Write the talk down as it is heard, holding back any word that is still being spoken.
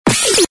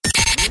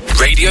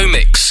radio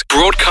mix,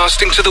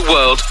 broadcasting to the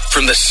world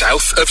from the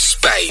south of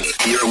Spain.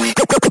 Here we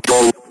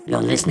go.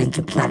 You're listening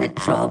to Planet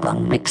Prog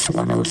on Mix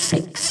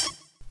 106.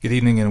 Good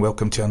evening and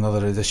welcome to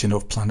another edition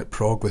of Planet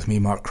Prog with me,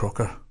 Mark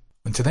Crocker.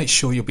 On tonight's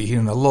show you'll be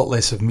hearing a lot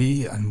less of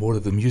me and more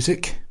of the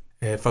music.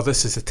 For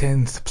this is the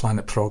 10th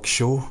Planet Prog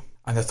show,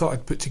 and I thought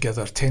I'd put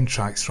together 10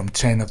 tracks from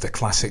 10 of the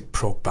classic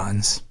prog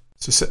bands.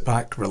 So sit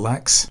back,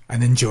 relax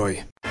and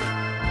enjoy.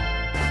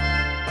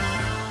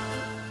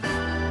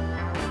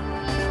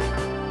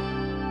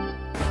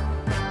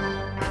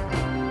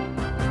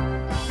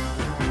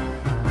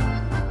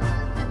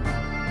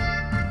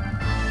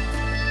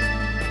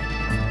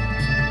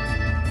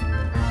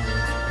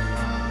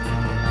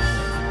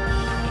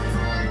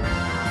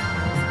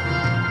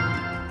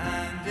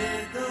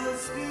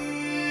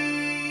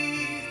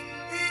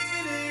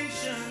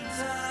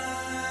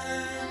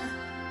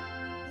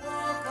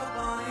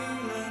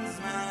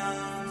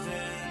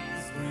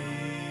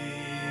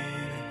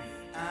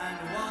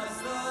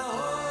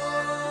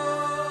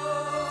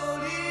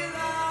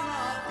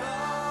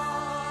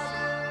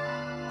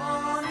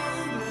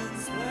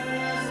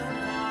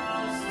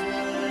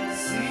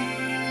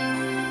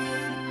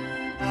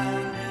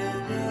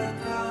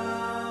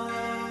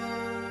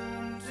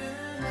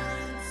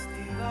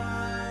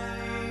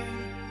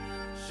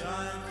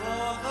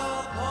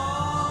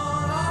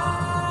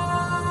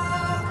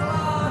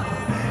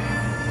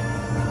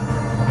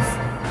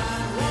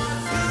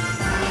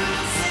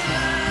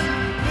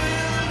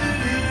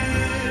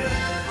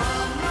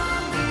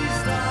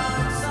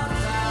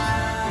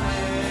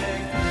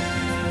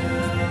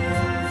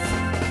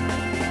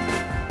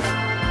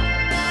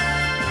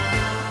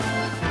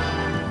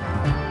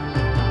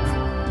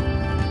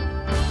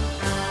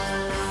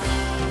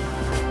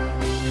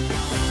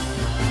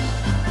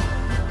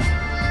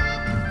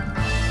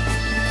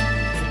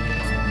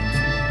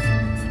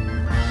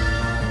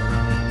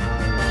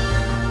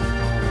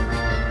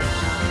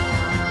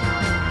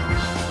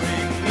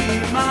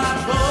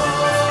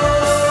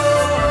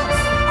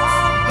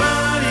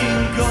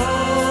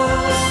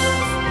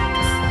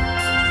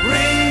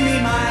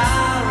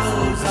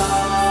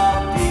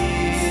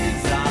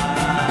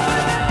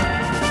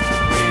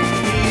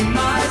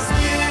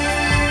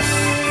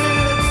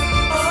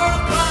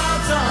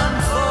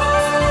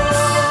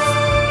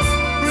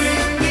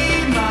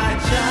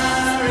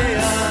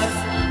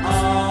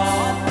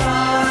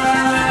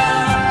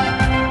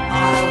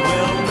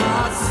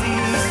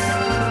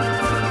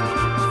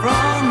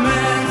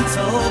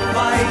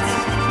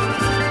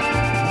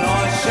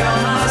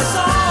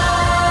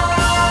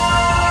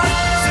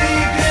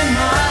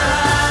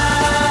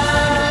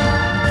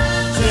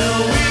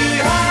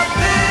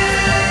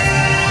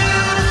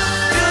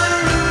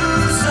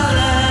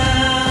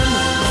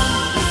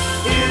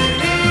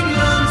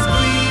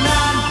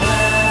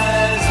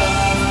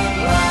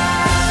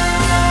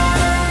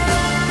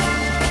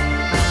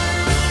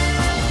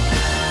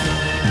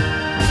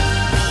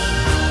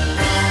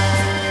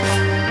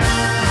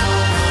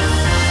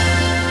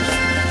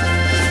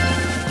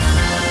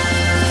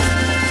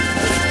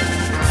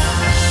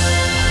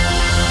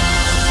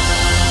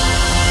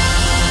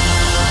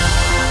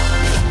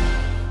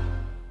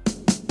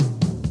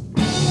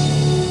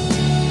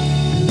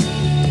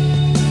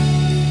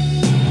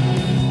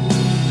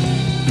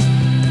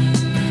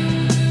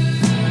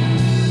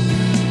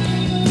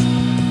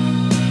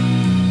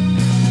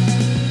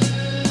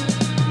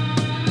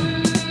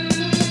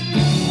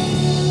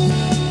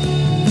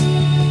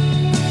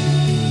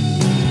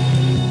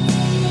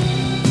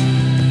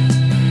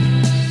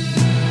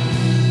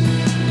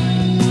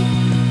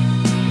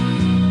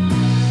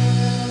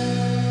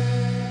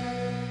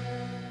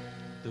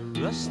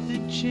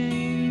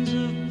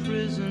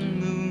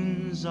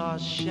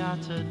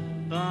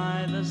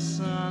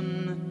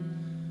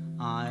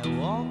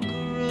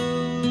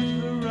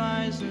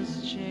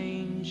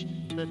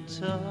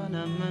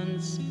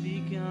 Tournament's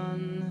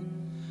begun.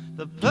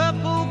 The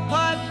purple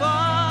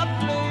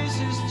piper plays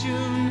his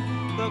tune,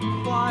 the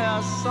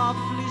choir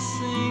softly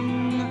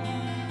sing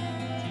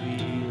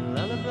 3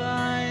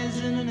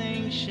 lullabies in an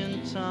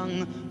ancient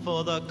tongue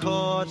for the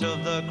court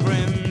of the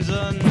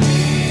crimson.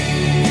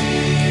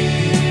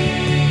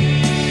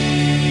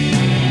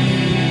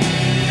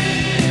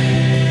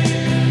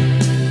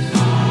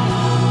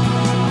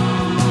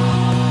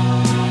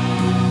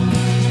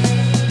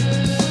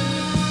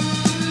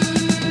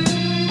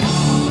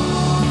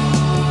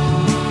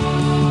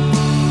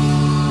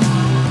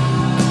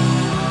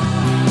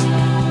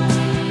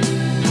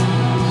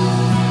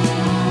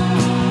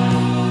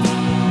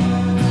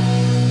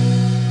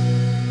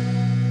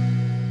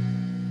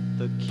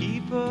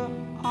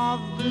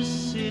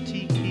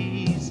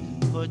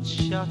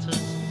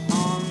 Shutters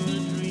on the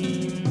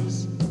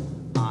dreams.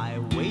 I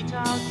wait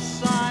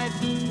outside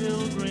the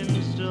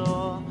pilgrim's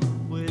door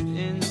with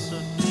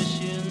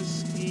insufficient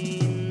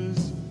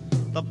schemes.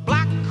 The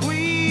Black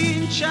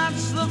Queen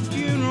chants the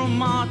funeral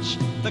march,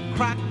 the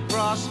cracked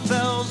brass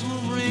bells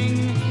will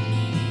ring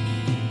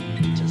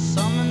to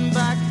summon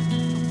back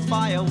the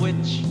fire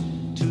witch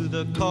to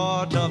the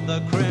court of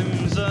the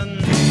crimson.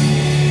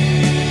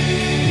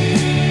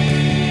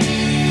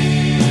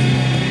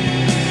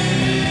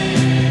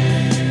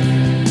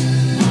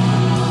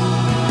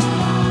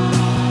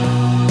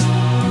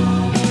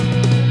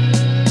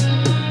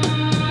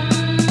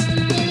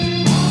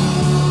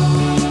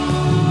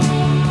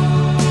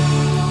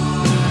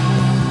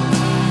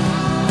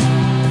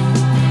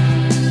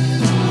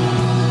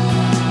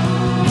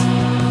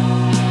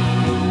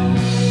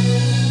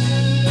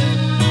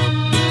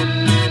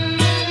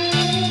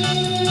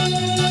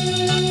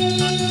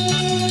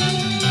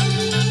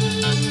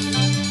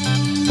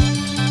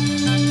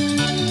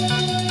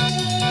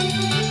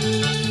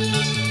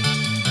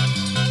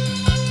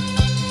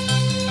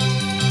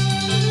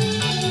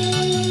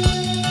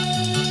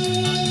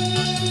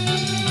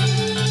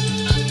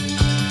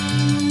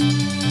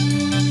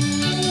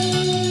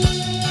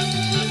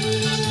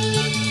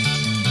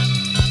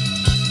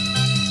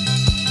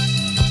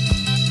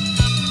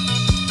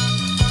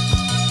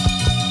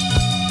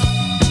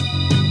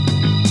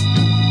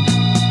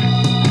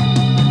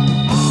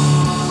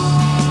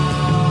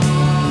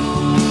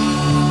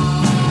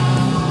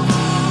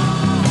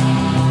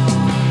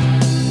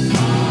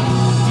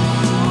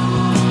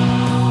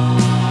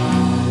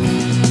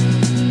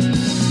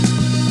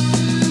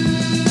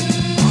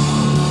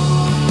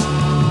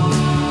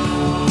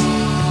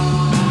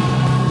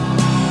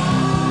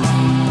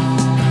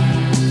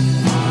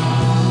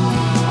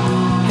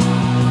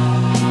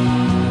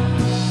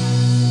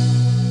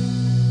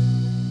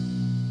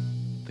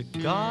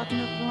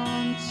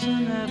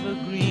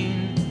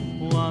 evergreen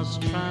was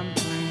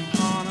trampling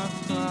on a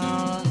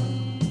flower.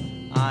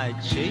 I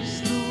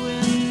chased the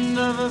wind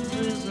of a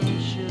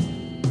prison ship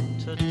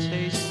to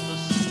taste the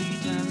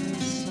sweet and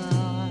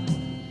sour.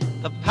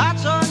 The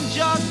pattern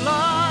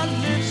juggler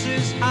lifts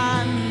his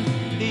hand,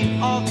 the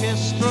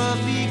orchestra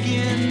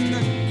begin.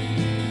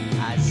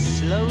 As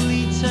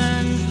slowly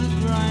turns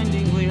the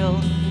grinding wheel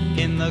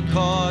in the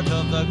court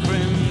of the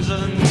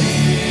crimson.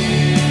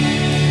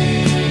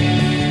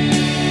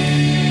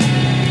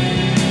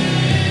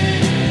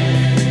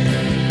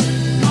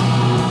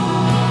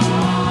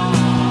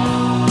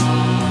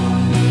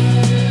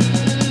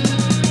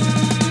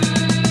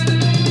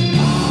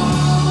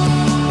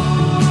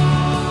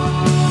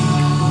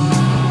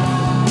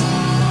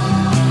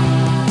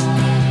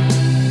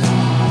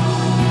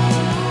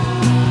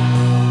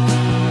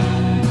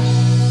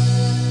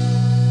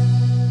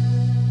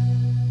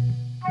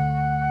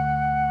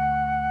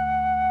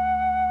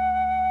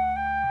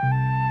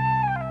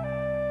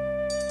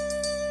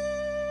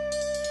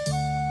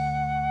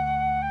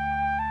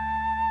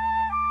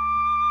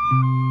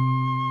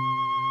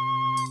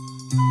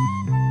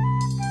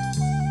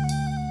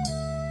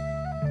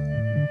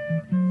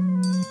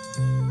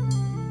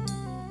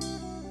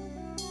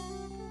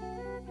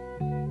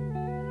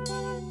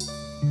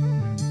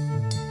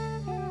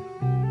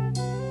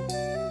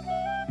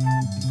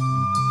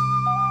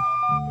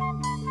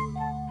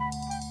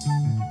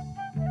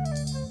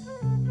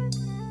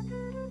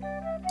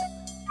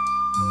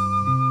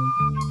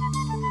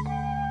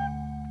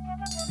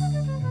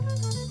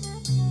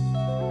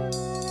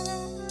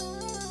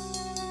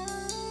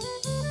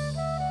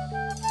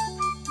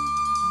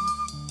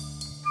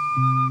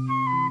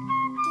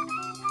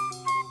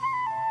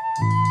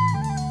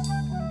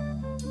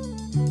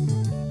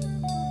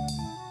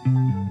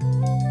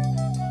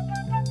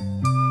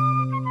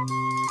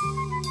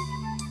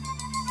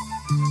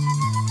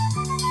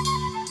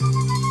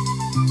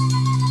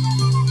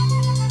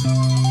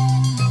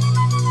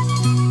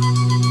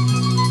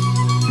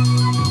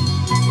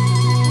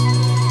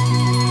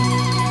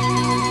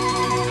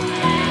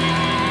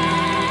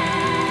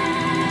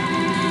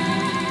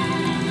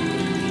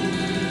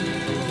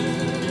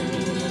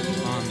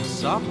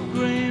 Soft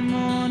grey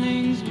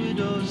mornings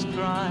widows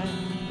cry,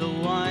 the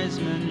wise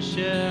men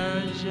share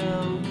a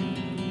joke.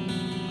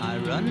 I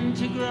run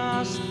to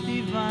grasp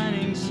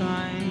divining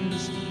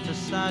signs to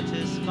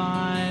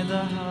satisfy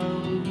the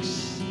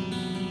hoax.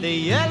 The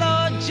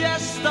yellow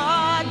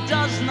jester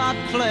does not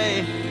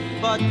play,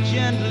 but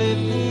gently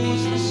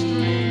pulls the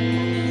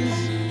strings.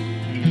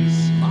 He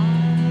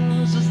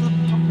smiles as the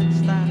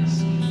puppets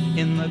dance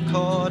in the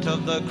court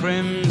of the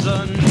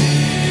crimson.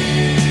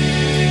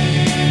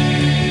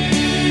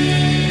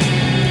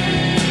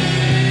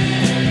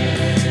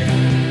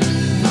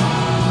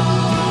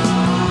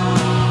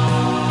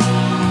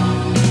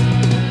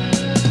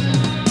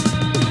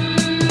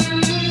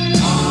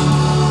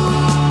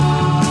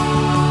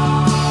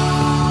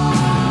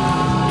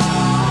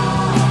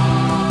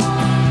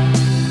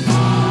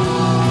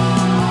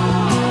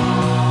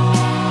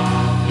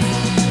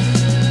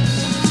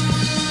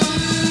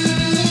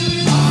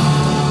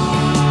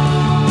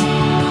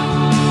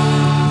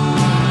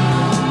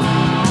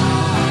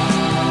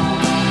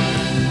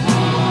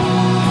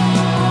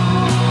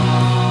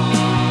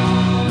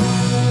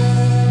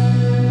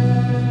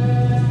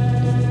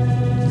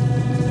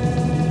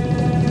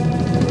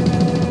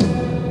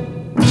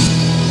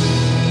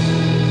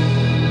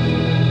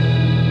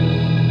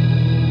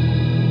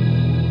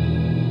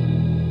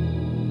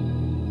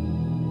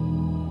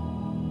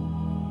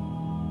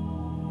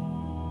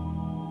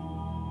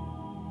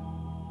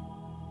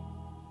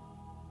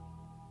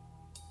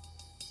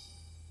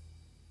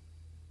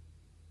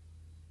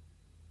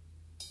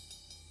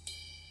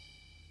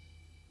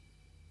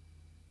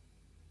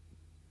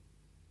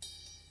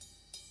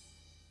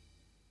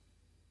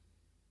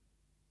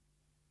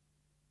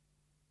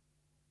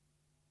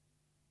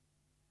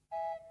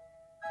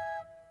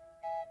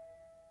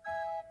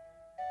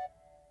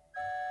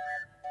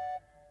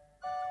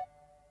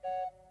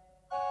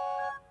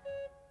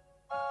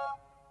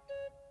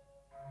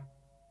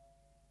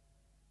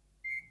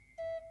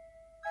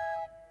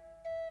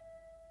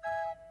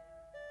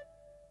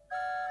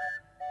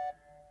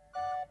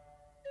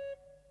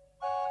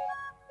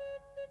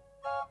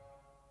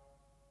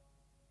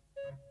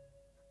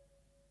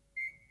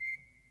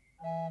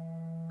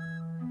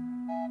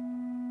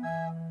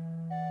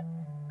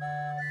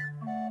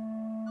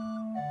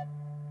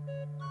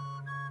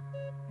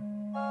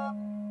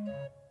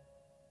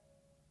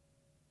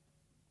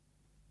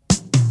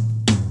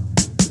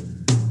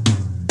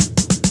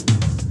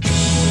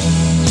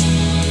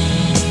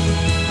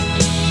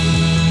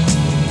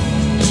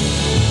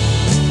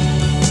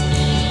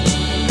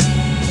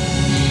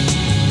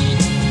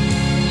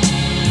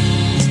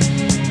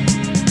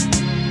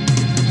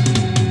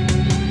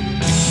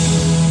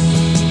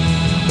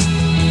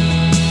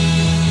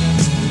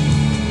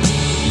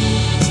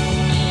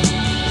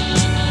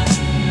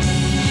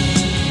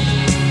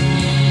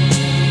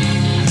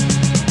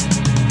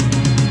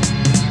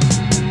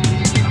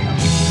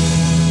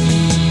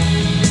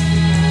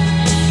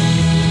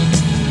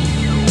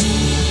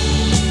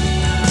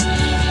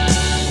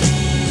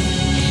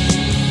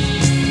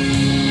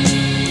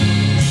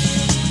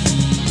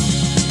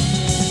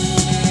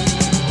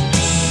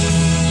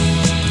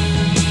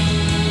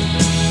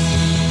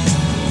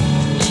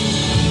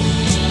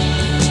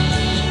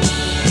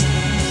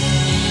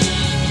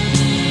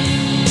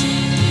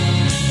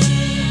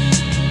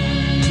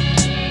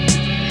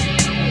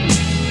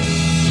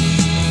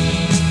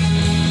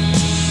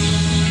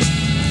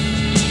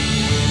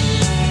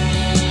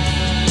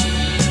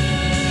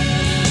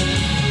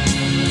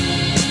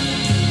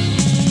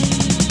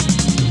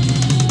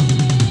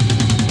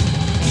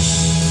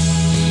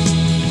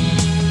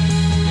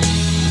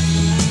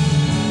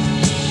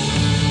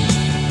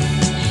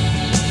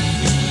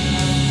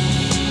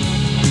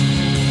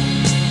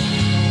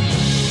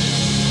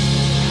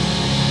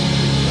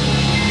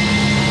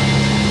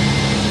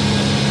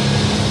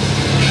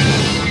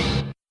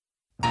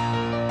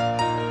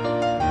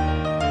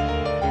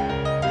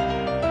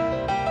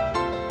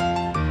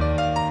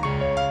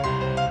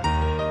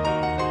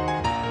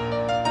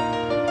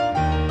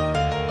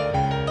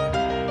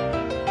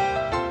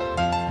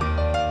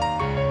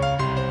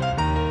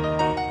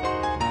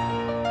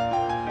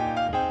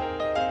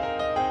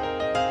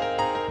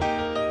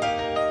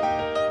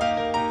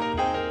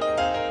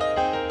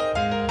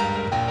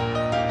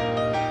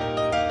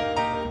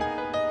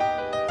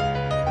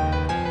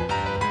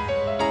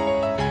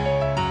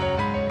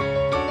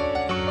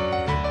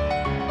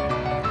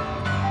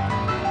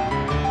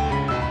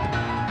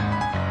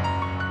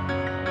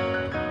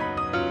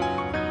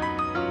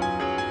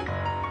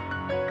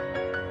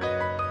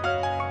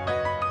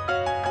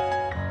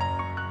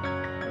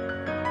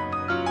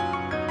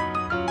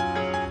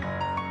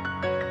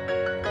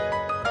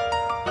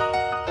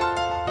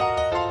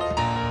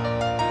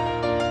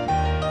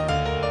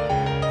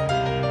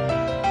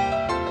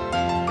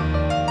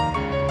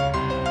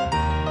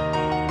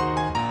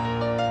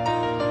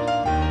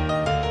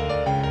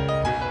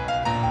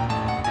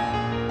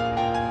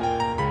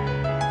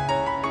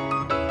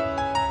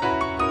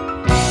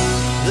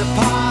 The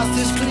path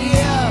is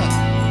clear,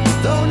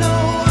 though no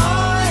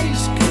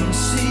eyes can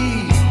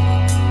see.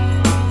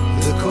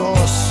 The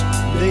course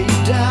laid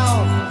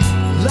down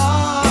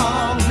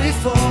long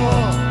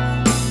before.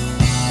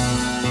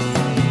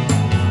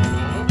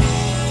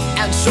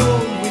 And so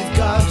with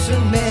gods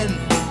and men,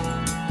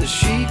 the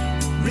sheep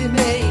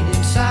remain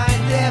inside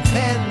their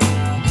pen.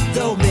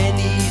 Though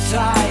many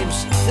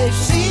times they've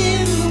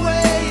seen the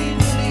way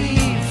to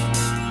leave.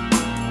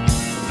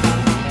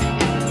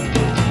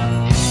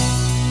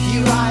 He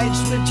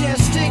rides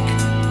majestic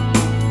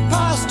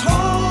past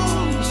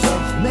homes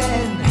of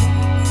men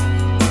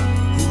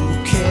who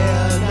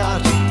care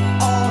not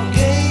or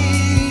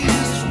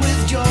gaze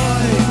with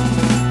joy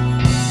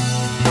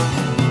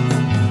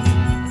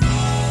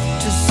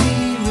to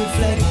see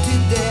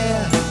reflected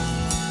there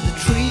the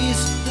trees,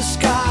 the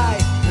sky,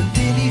 the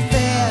lily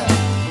fair.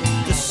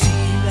 The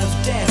scene of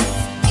death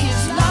is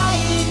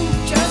lying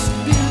just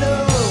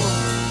below.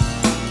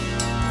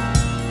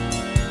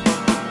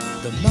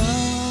 The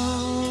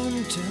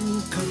mountain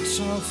cuts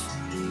off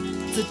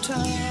the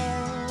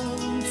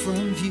town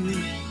from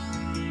view.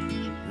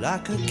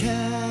 Like a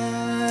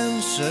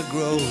cancer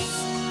growth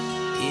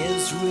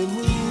is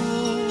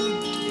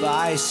removed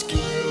by skill.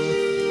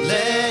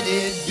 Let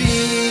it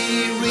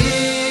be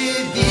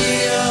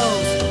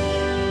revealed.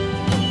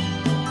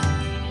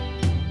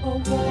 A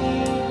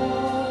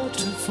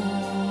waterfall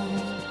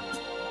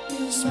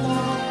is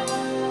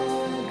madrigal,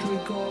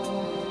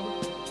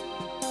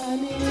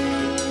 an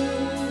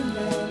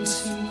inland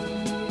sea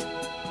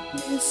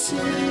is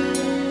symphony.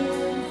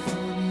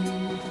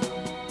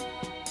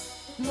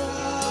 Na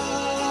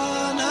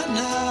na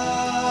na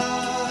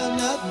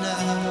na na.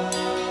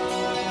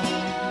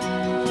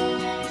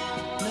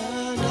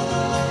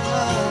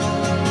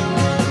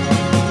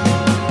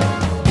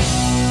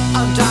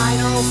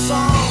 Dino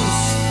songs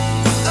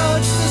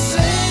urge the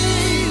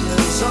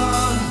sailors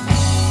on,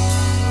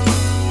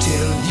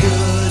 till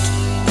lured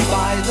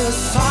by the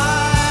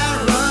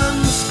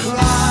siren's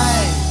cry.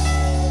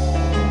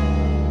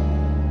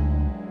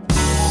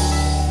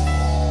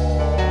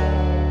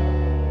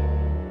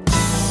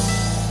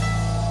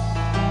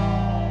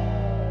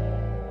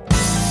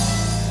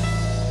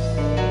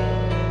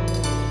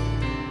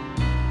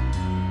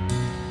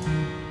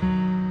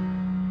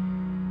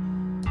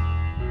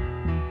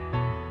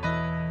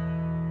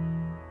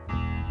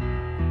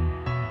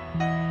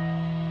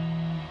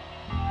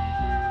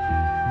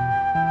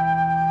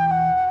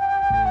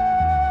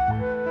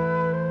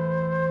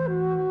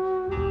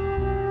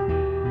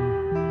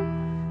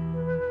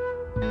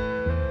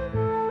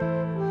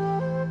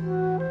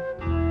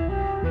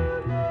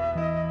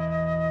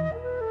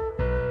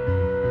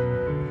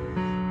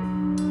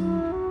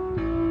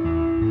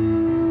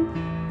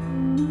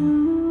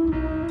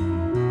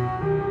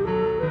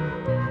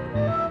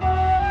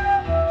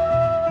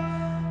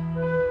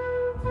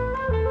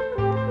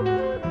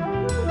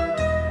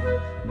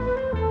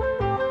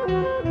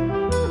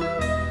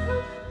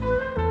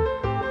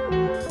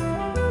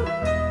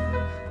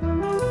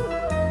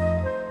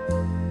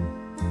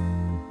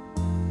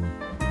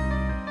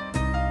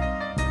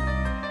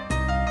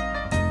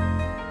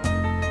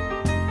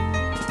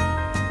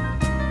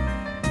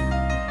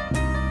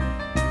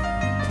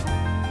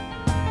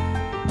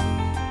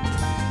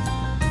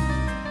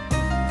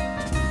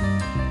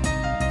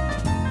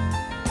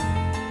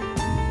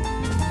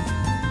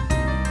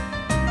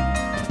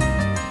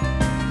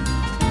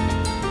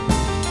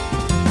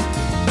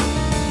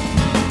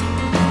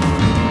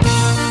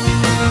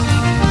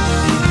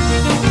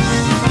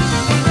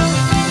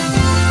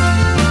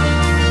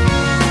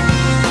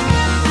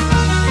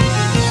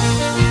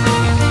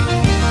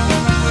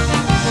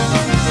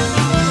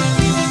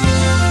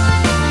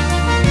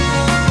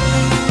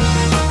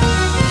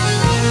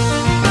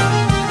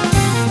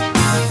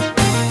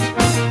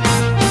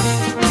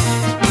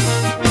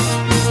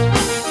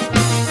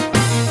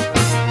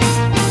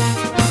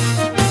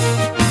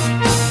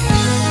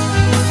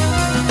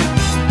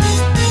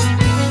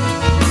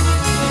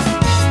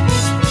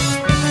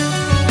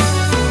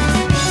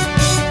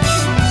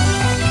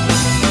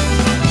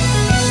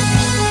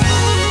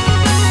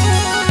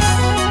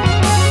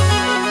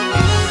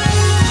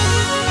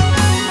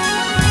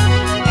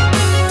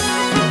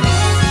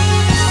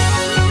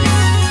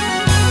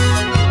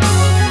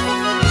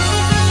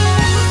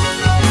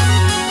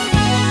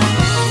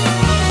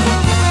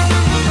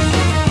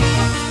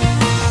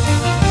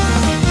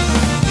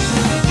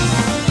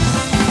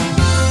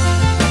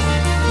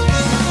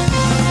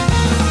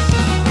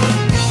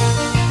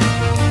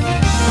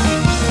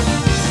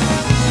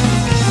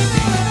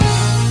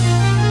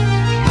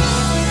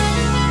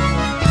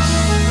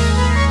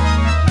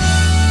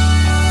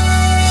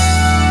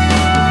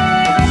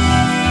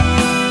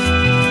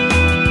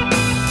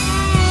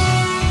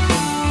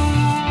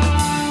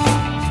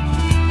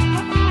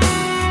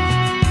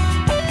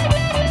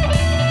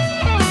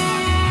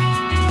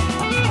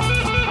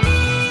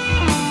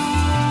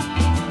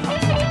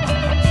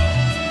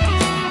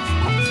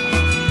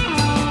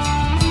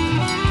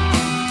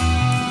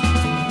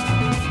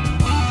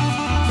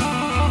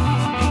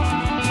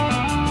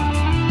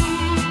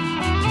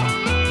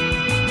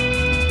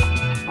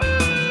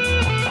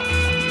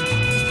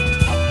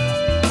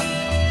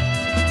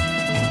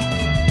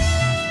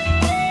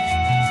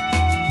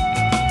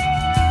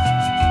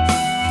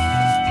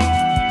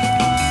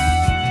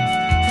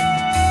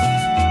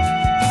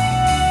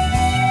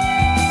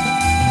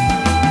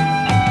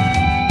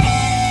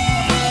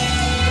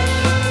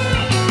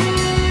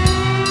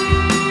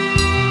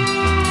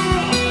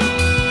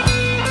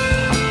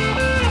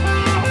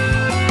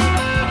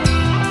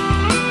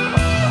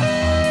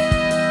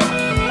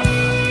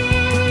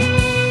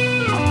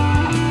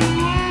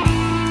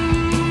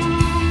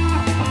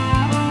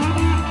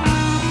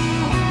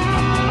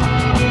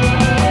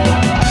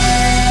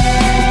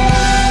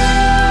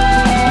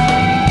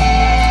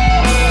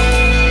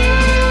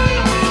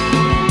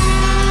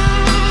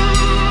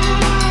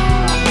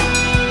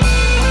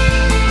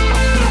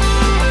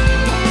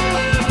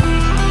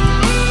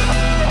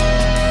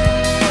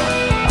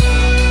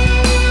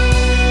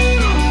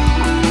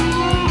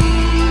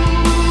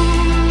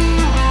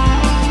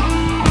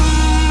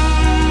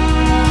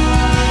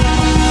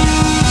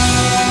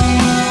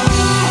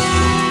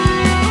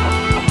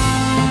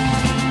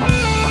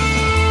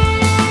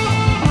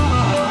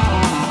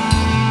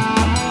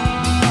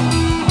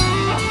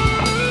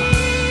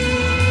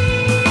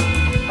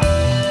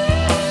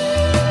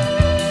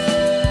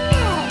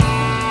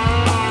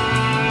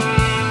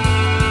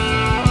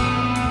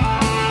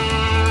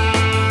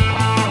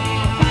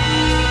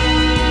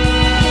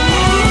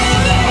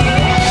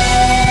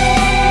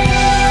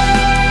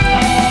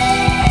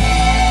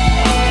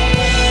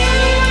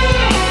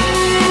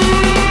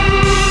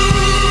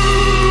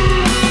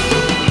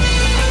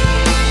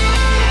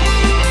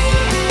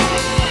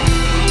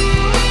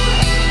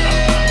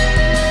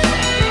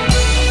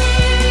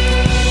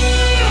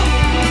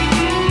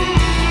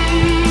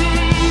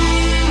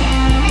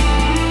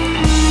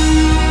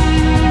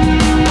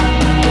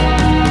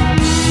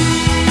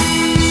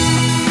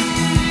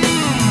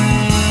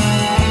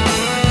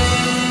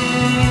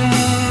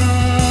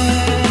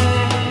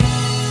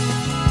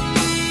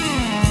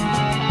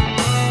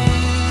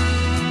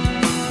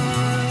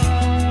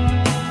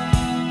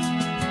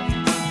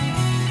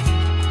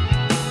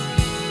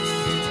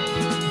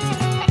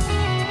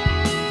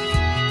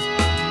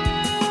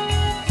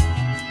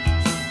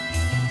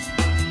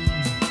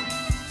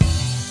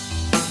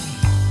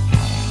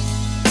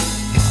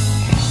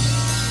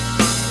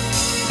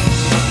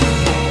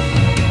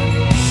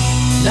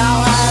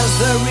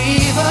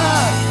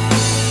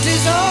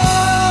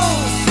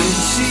 dissolves in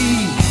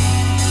sea.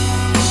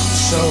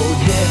 So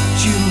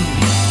Neptune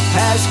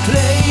has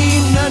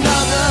claimed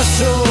another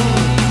soul.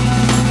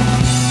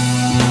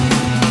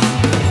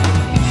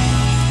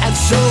 And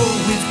so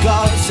with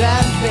gods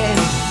and men,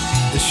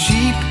 the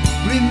sheep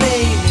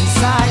remain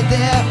inside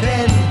their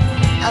pen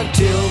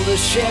until the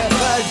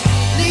shepherd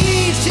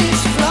leads his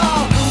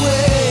flock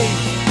away.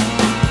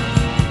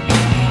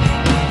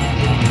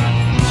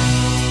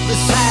 The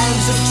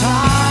sands of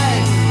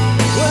time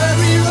were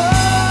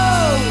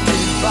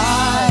eroded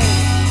by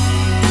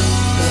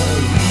the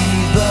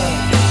river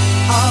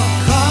of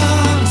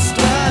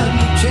constant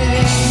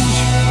change.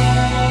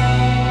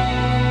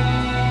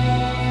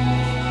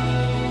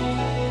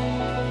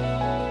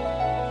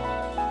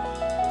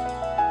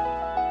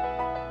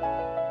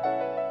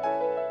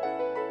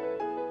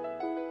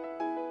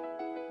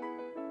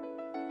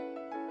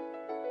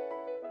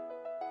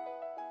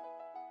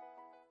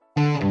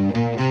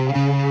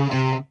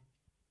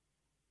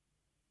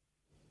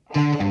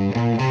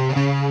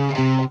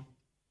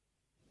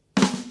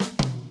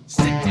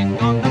 Sitting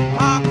on the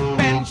park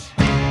bench,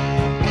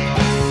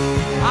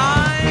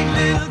 eyeing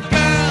little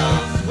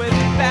girls with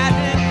bad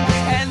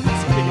intent.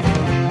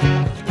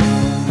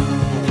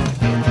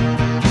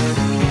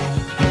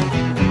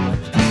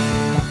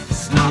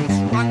 Snot's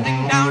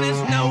running down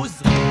his nose,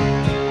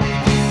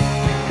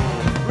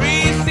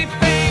 greasy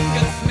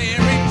fingers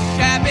smearing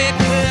shabby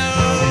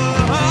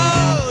clothes.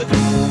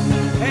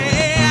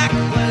 Hey,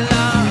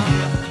 Aqualung,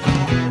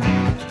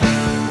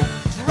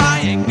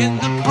 drying in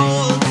the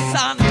cold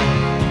sun,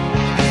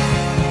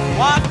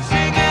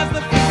 watching as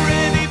the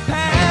pretty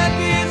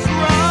panties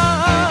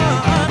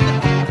run.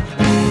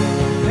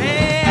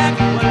 Hey,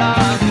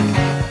 Aqualung,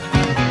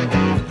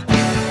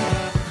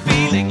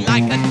 feeling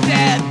like a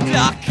dead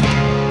duck,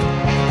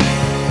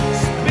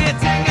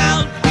 spitting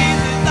out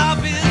pieces of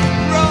his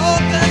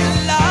broken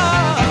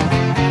love.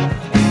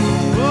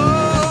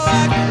 Oh,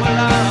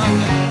 Aqualung,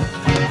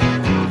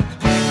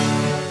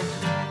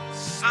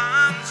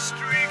 sun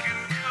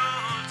streaking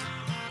cold,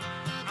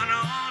 an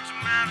old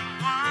man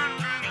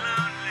wandering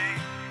lonely,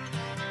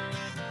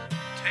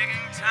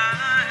 taking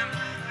time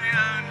the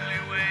only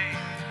way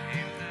he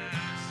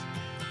knows.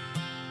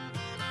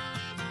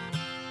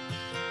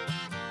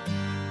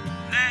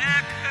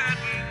 Leg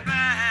hurting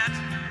bad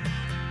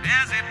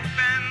as it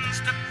bends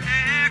to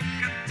pick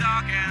a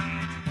dog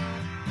end.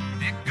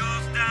 It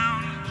goes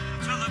down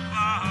to the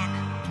bark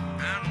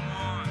and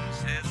warms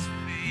his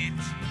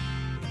feet.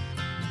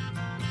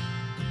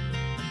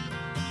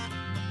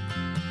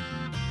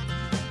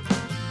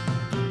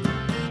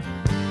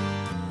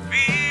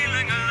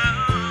 Feeling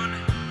alone,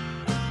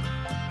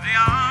 the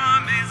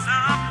armies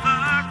of the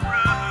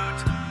road,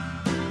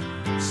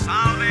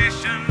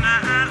 salvation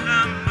and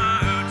a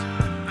mode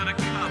and a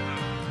cup of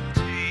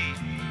tea.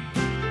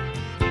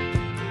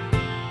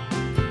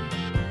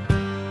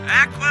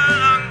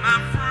 Aqualung, my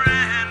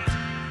friend,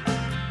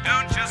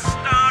 don't just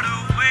start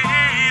away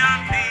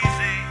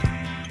uneasy.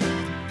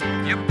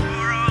 You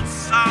poor old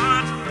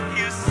sod,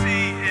 you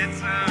see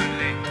it's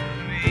only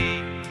me.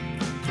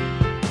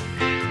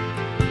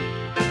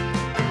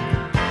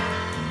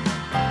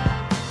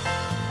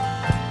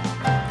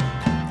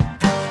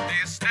 Do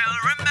you still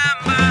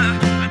remember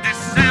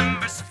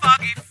December's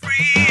foggy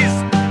freeze,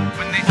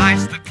 when the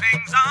ice that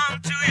clings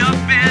onto your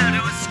beard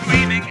was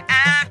screaming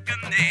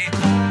agony?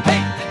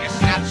 Hey, and you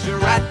snatch your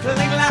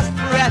rattling last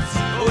breaths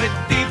with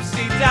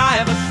deep-sea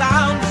diver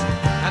sounds,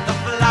 and the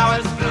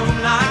flowers bloom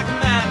like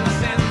madness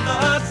in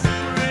the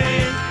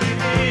spring.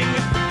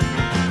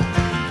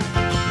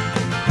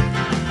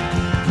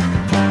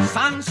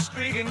 Sun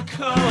streaking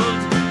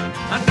cold,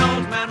 an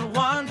old man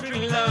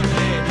wandering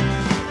lonely,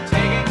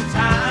 taking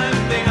time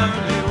the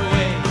only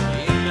way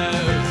he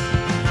knows.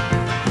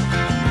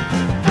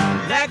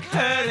 Leg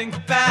hurting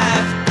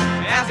bad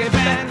as he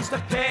bends to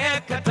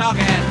pick a dog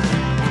end.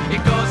 He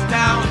goes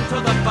down to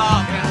the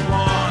bark and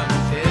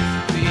warms his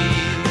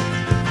feet.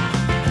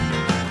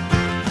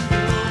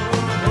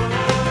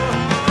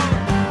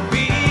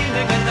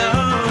 Feeling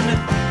alone,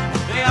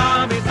 the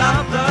armies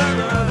of the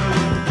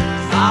road,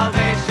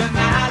 salvation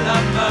and a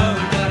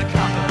mode and a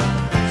cup of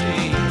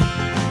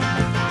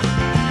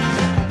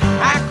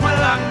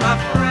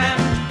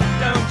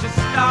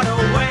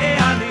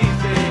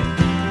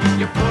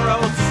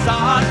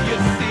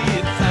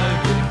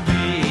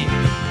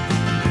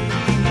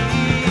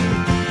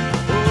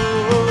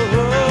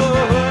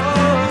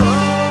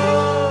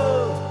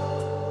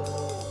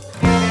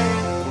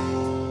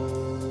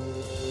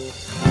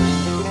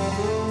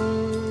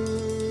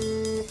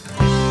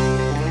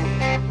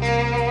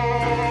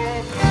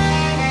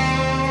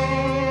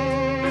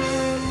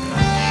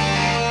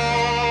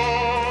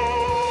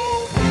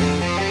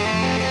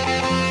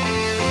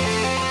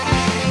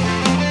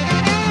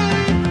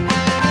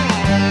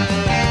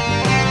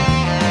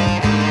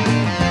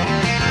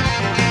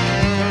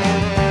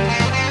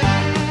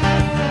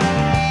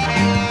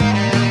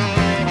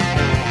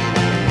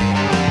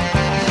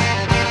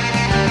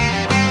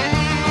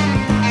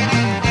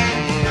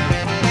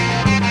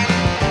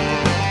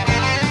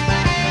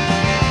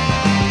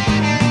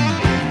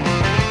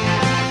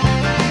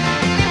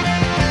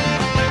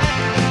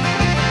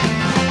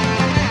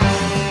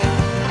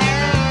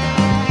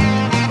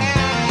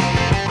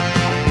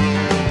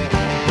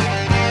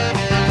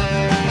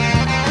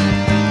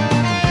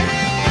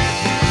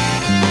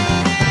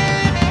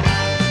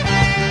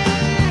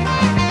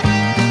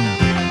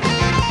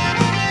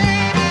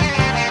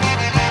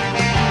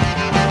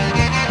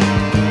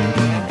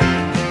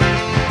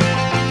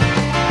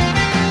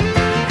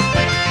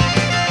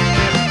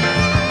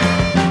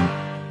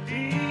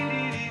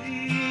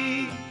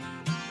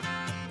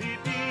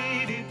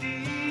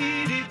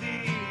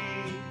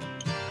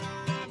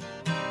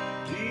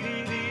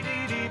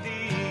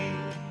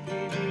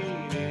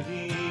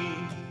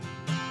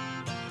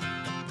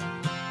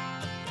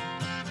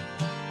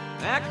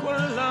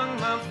Aqualung,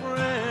 my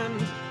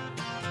friend,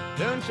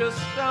 don't just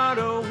start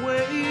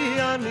away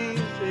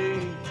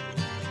uneasy.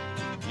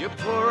 You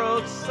poor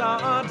old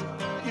sod,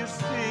 you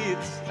see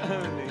it's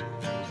only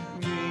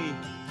me.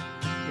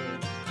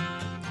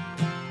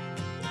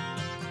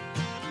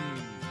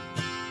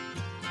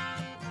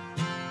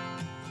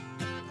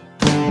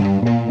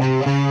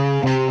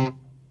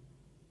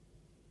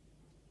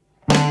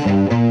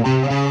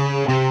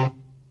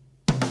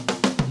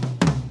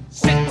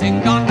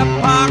 Sitting on the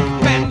park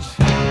bench,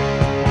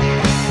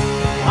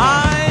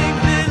 eyeing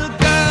little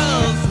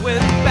girls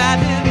with bad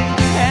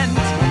intent.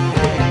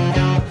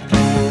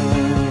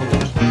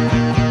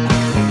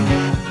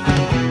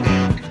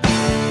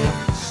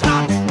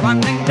 Starts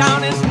running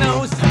down his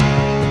nose,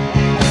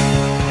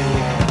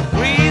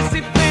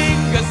 greasy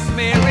fingers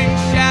smearing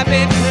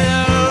shabby clothes.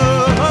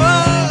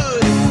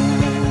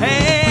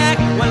 Hey,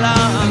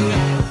 Aqualung,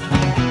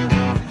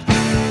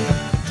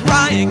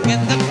 drying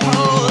in the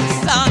cold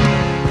sun,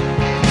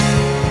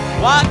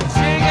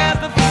 watching as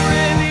the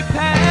frilly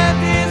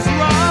panties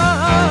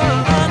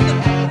run.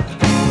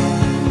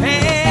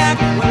 Hey,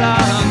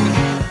 Aqualung,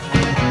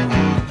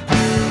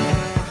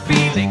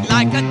 feeling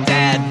like a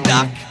dead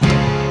duck,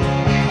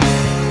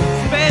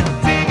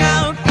 spitting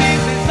out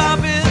pieces of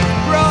his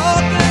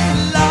broken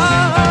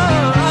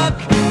luck.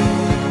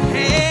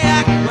 Hey,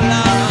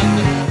 Aqualung.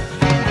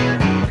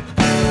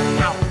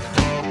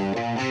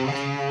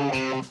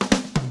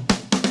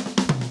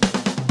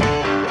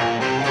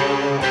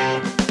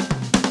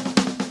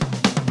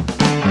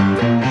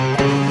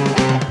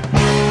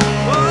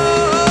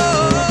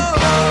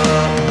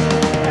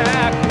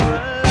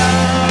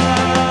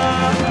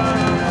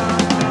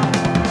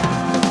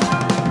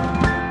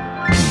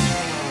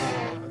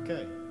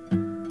 Okay.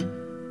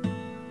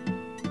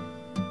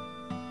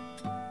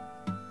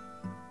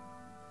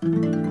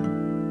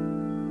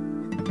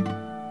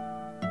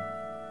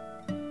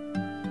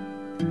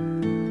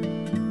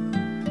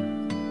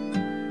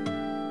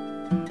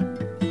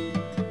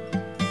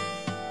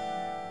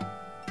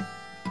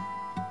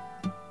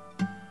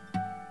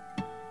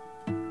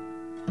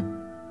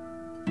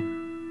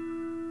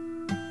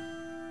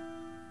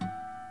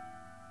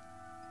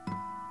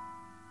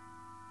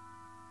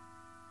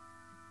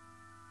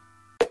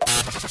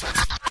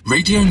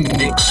 Radio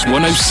Mix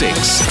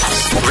 106.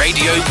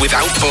 Radio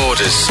without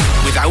borders.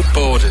 Without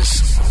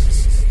borders.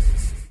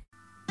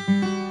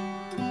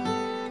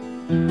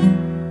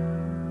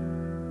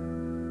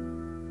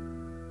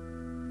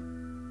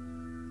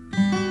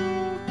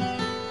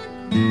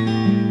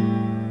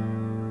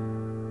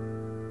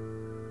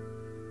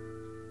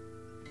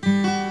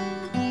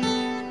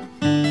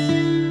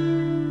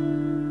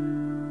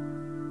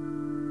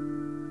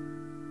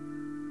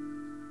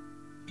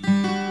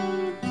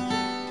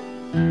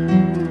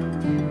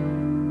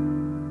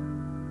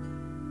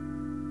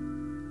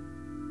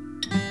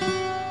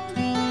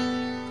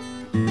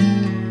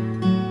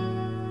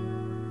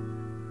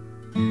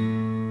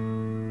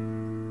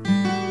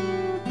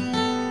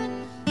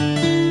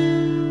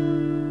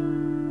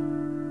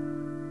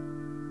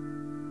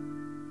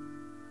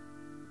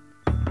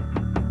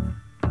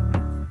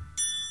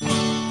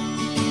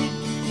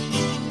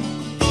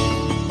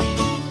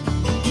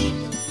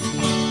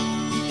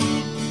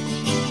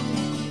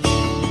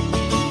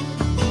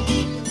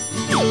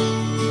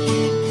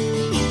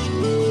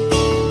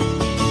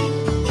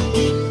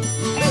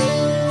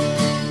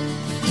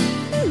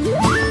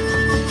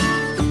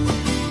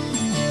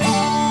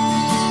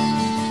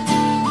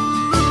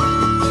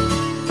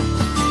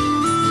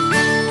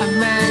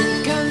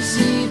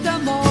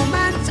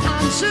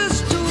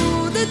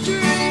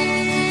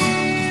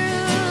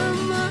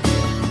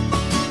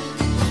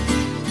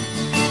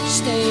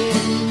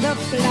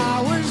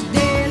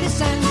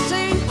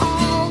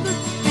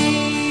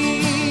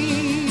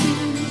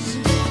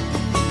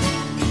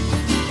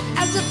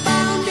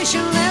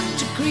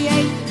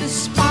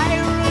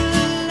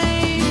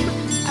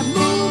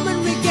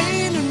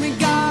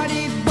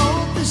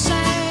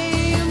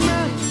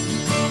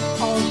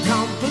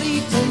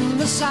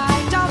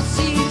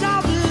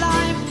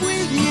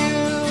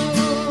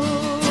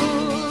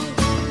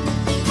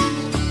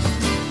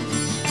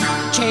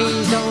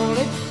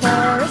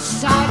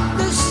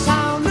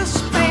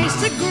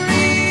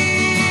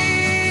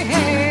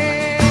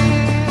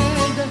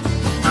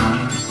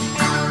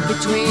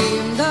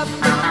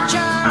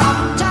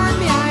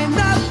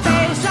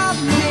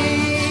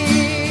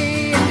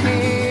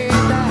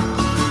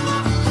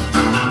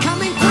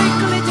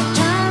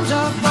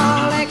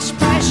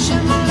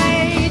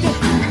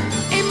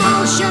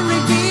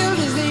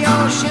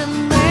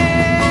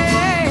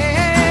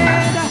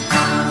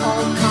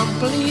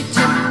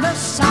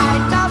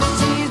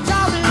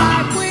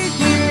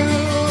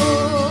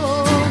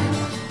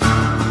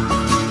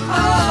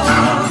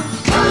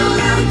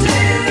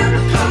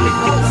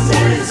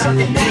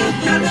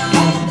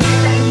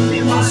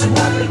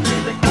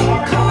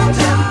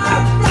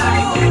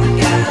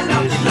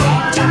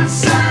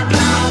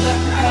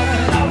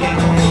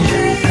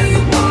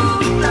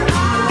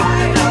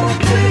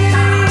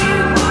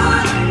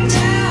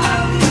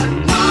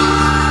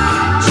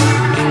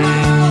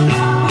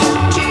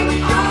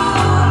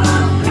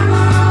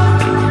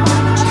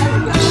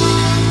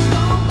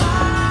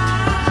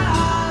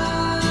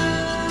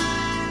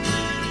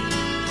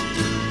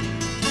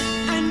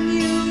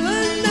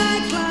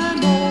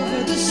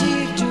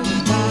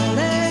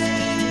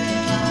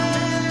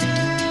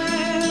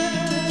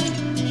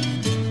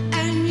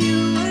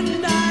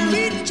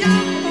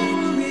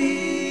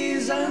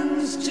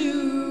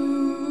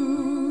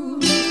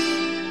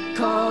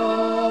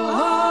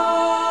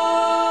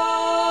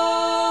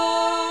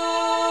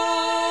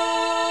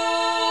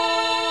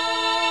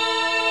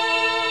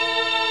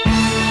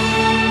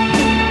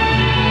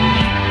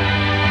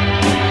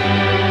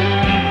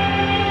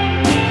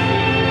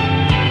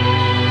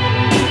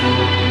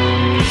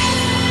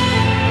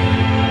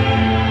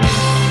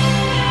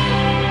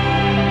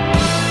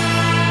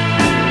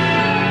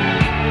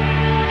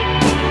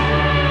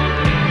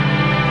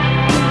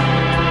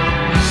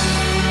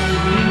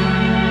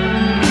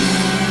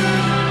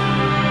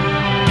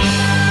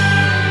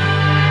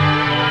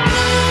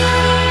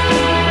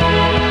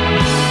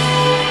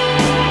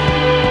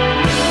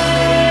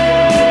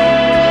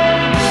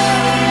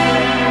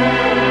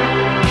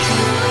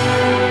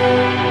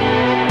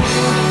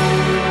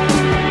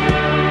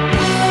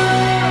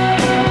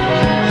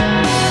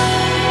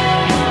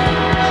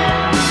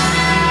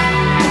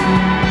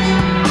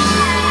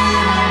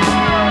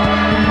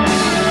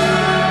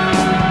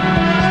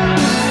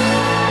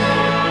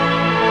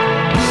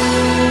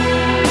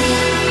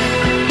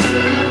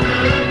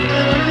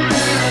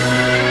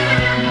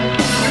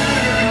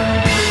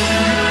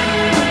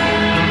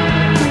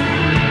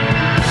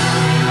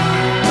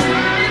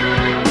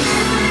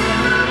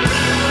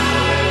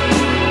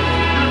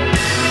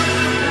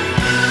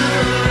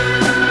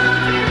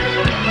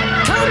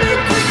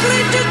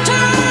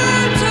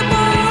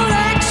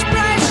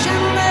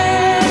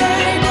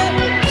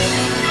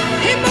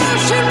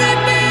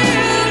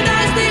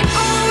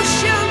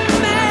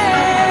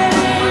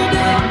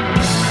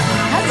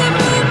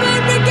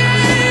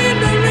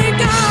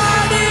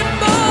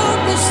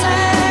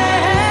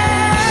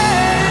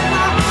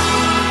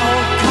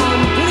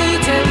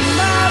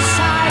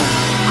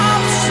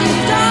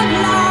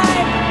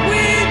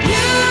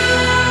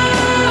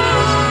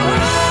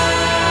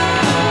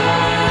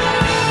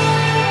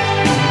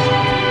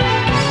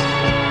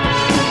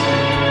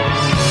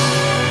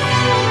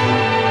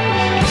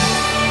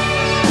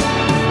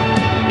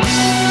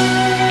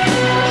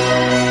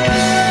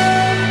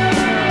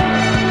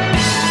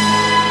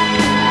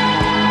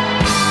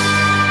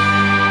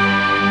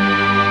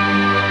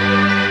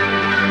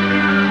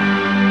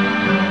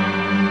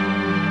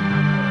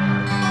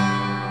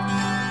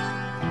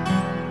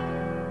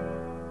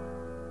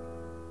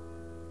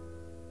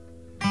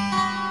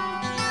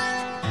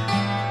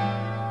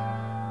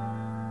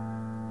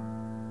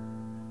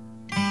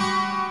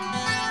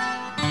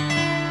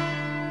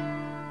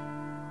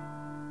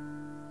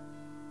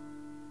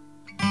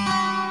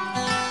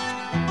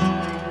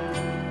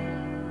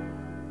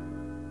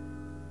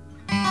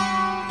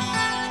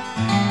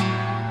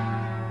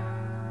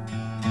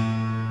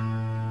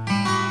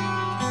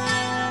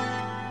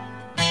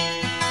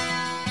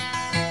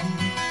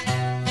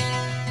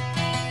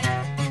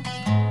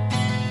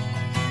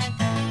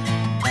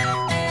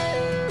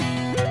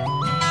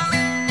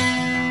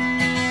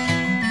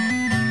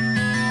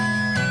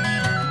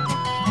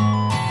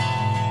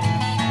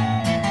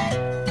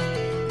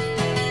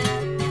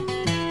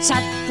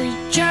 sat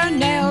preacher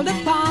nailed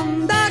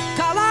upon the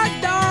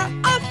colored door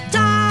of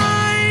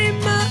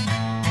time.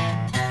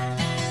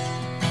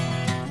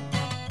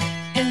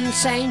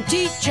 Insane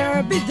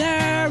teacher, be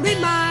there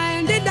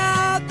reminded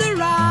of the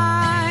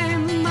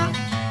rhyme.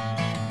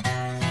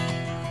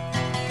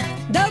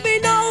 There'll be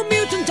no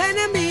mutant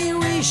enemy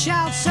we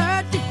shall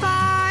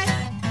certify.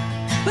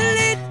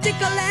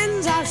 Political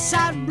ends, our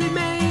sad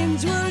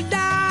remains will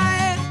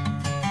die.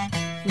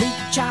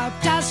 Reach out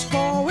as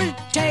forward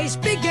tastes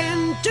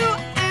begin to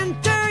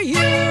enter you.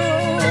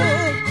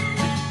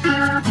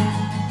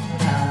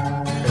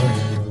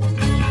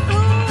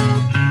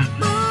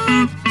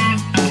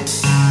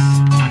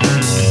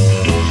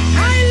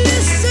 I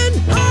listened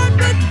hard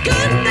but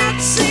could not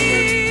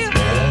see.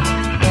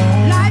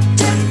 Light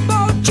tempo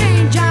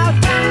change out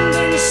and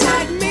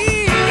inside me.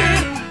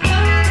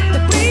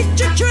 The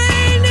preacher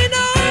training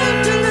on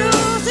to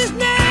lose his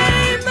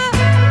name.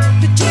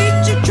 The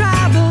teacher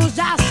travels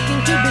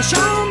asking to be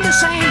shown the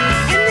same.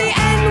 In the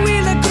end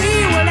we'll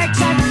agree, we'll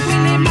accept,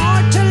 we'll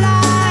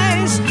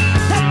immortalize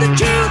that the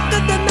truth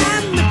of the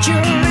man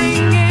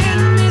maturing in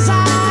his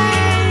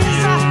eyes.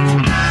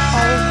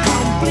 Oh,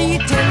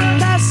 complete in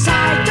the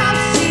sight of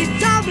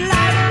seeds of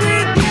life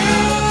with you.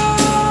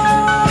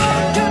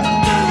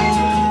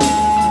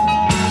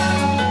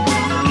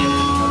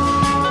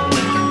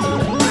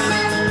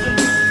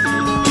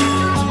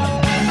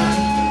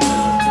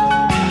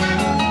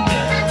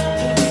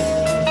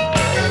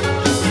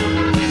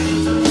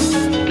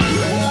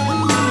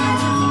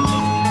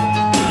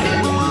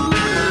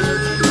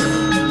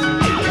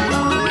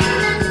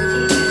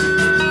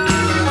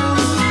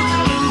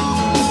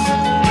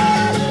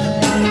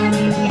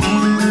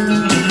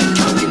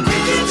 Talking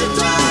quick into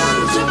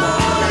terms of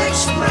all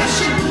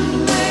expression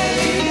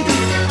made.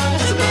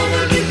 As the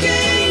moment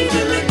began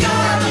and the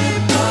garden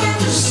both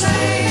the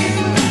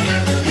same.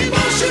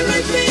 Emotion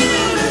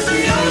revealed as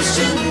the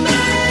ocean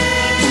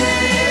made.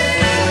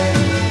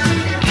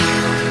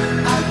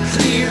 A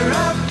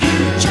clearer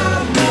future,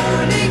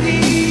 morning,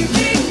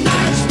 evening,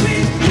 nights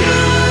with you.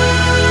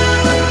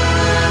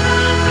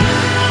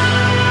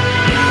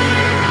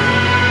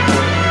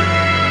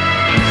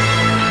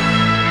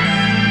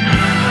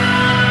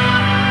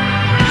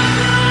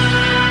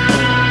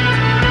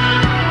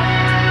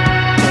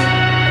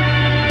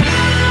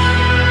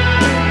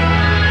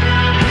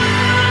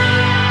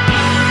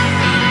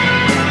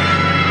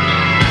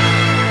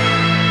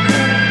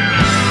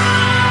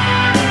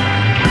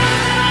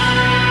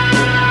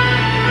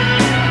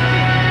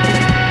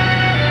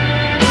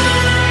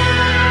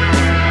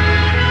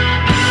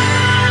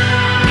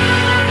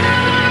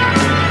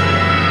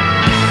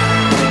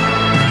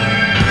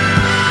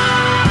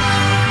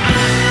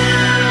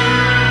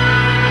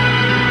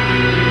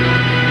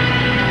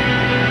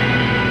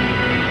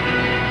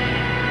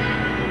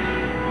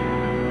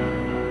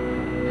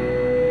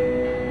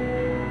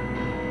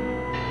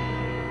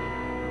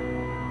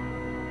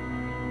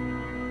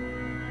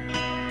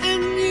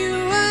 And you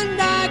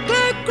and I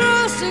go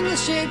crossing the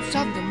shapes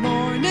of the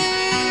morning.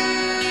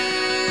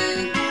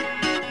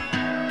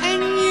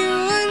 And you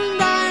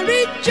and I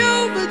reach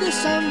over the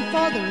sun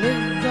for the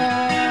river.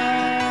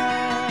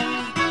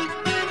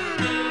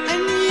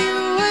 And you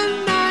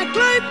and I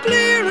glide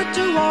clearer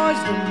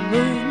towards the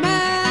movement.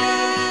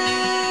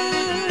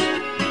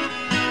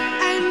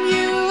 And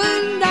you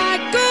and I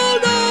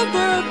gold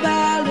over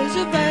valleys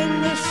of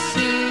endless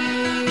seas.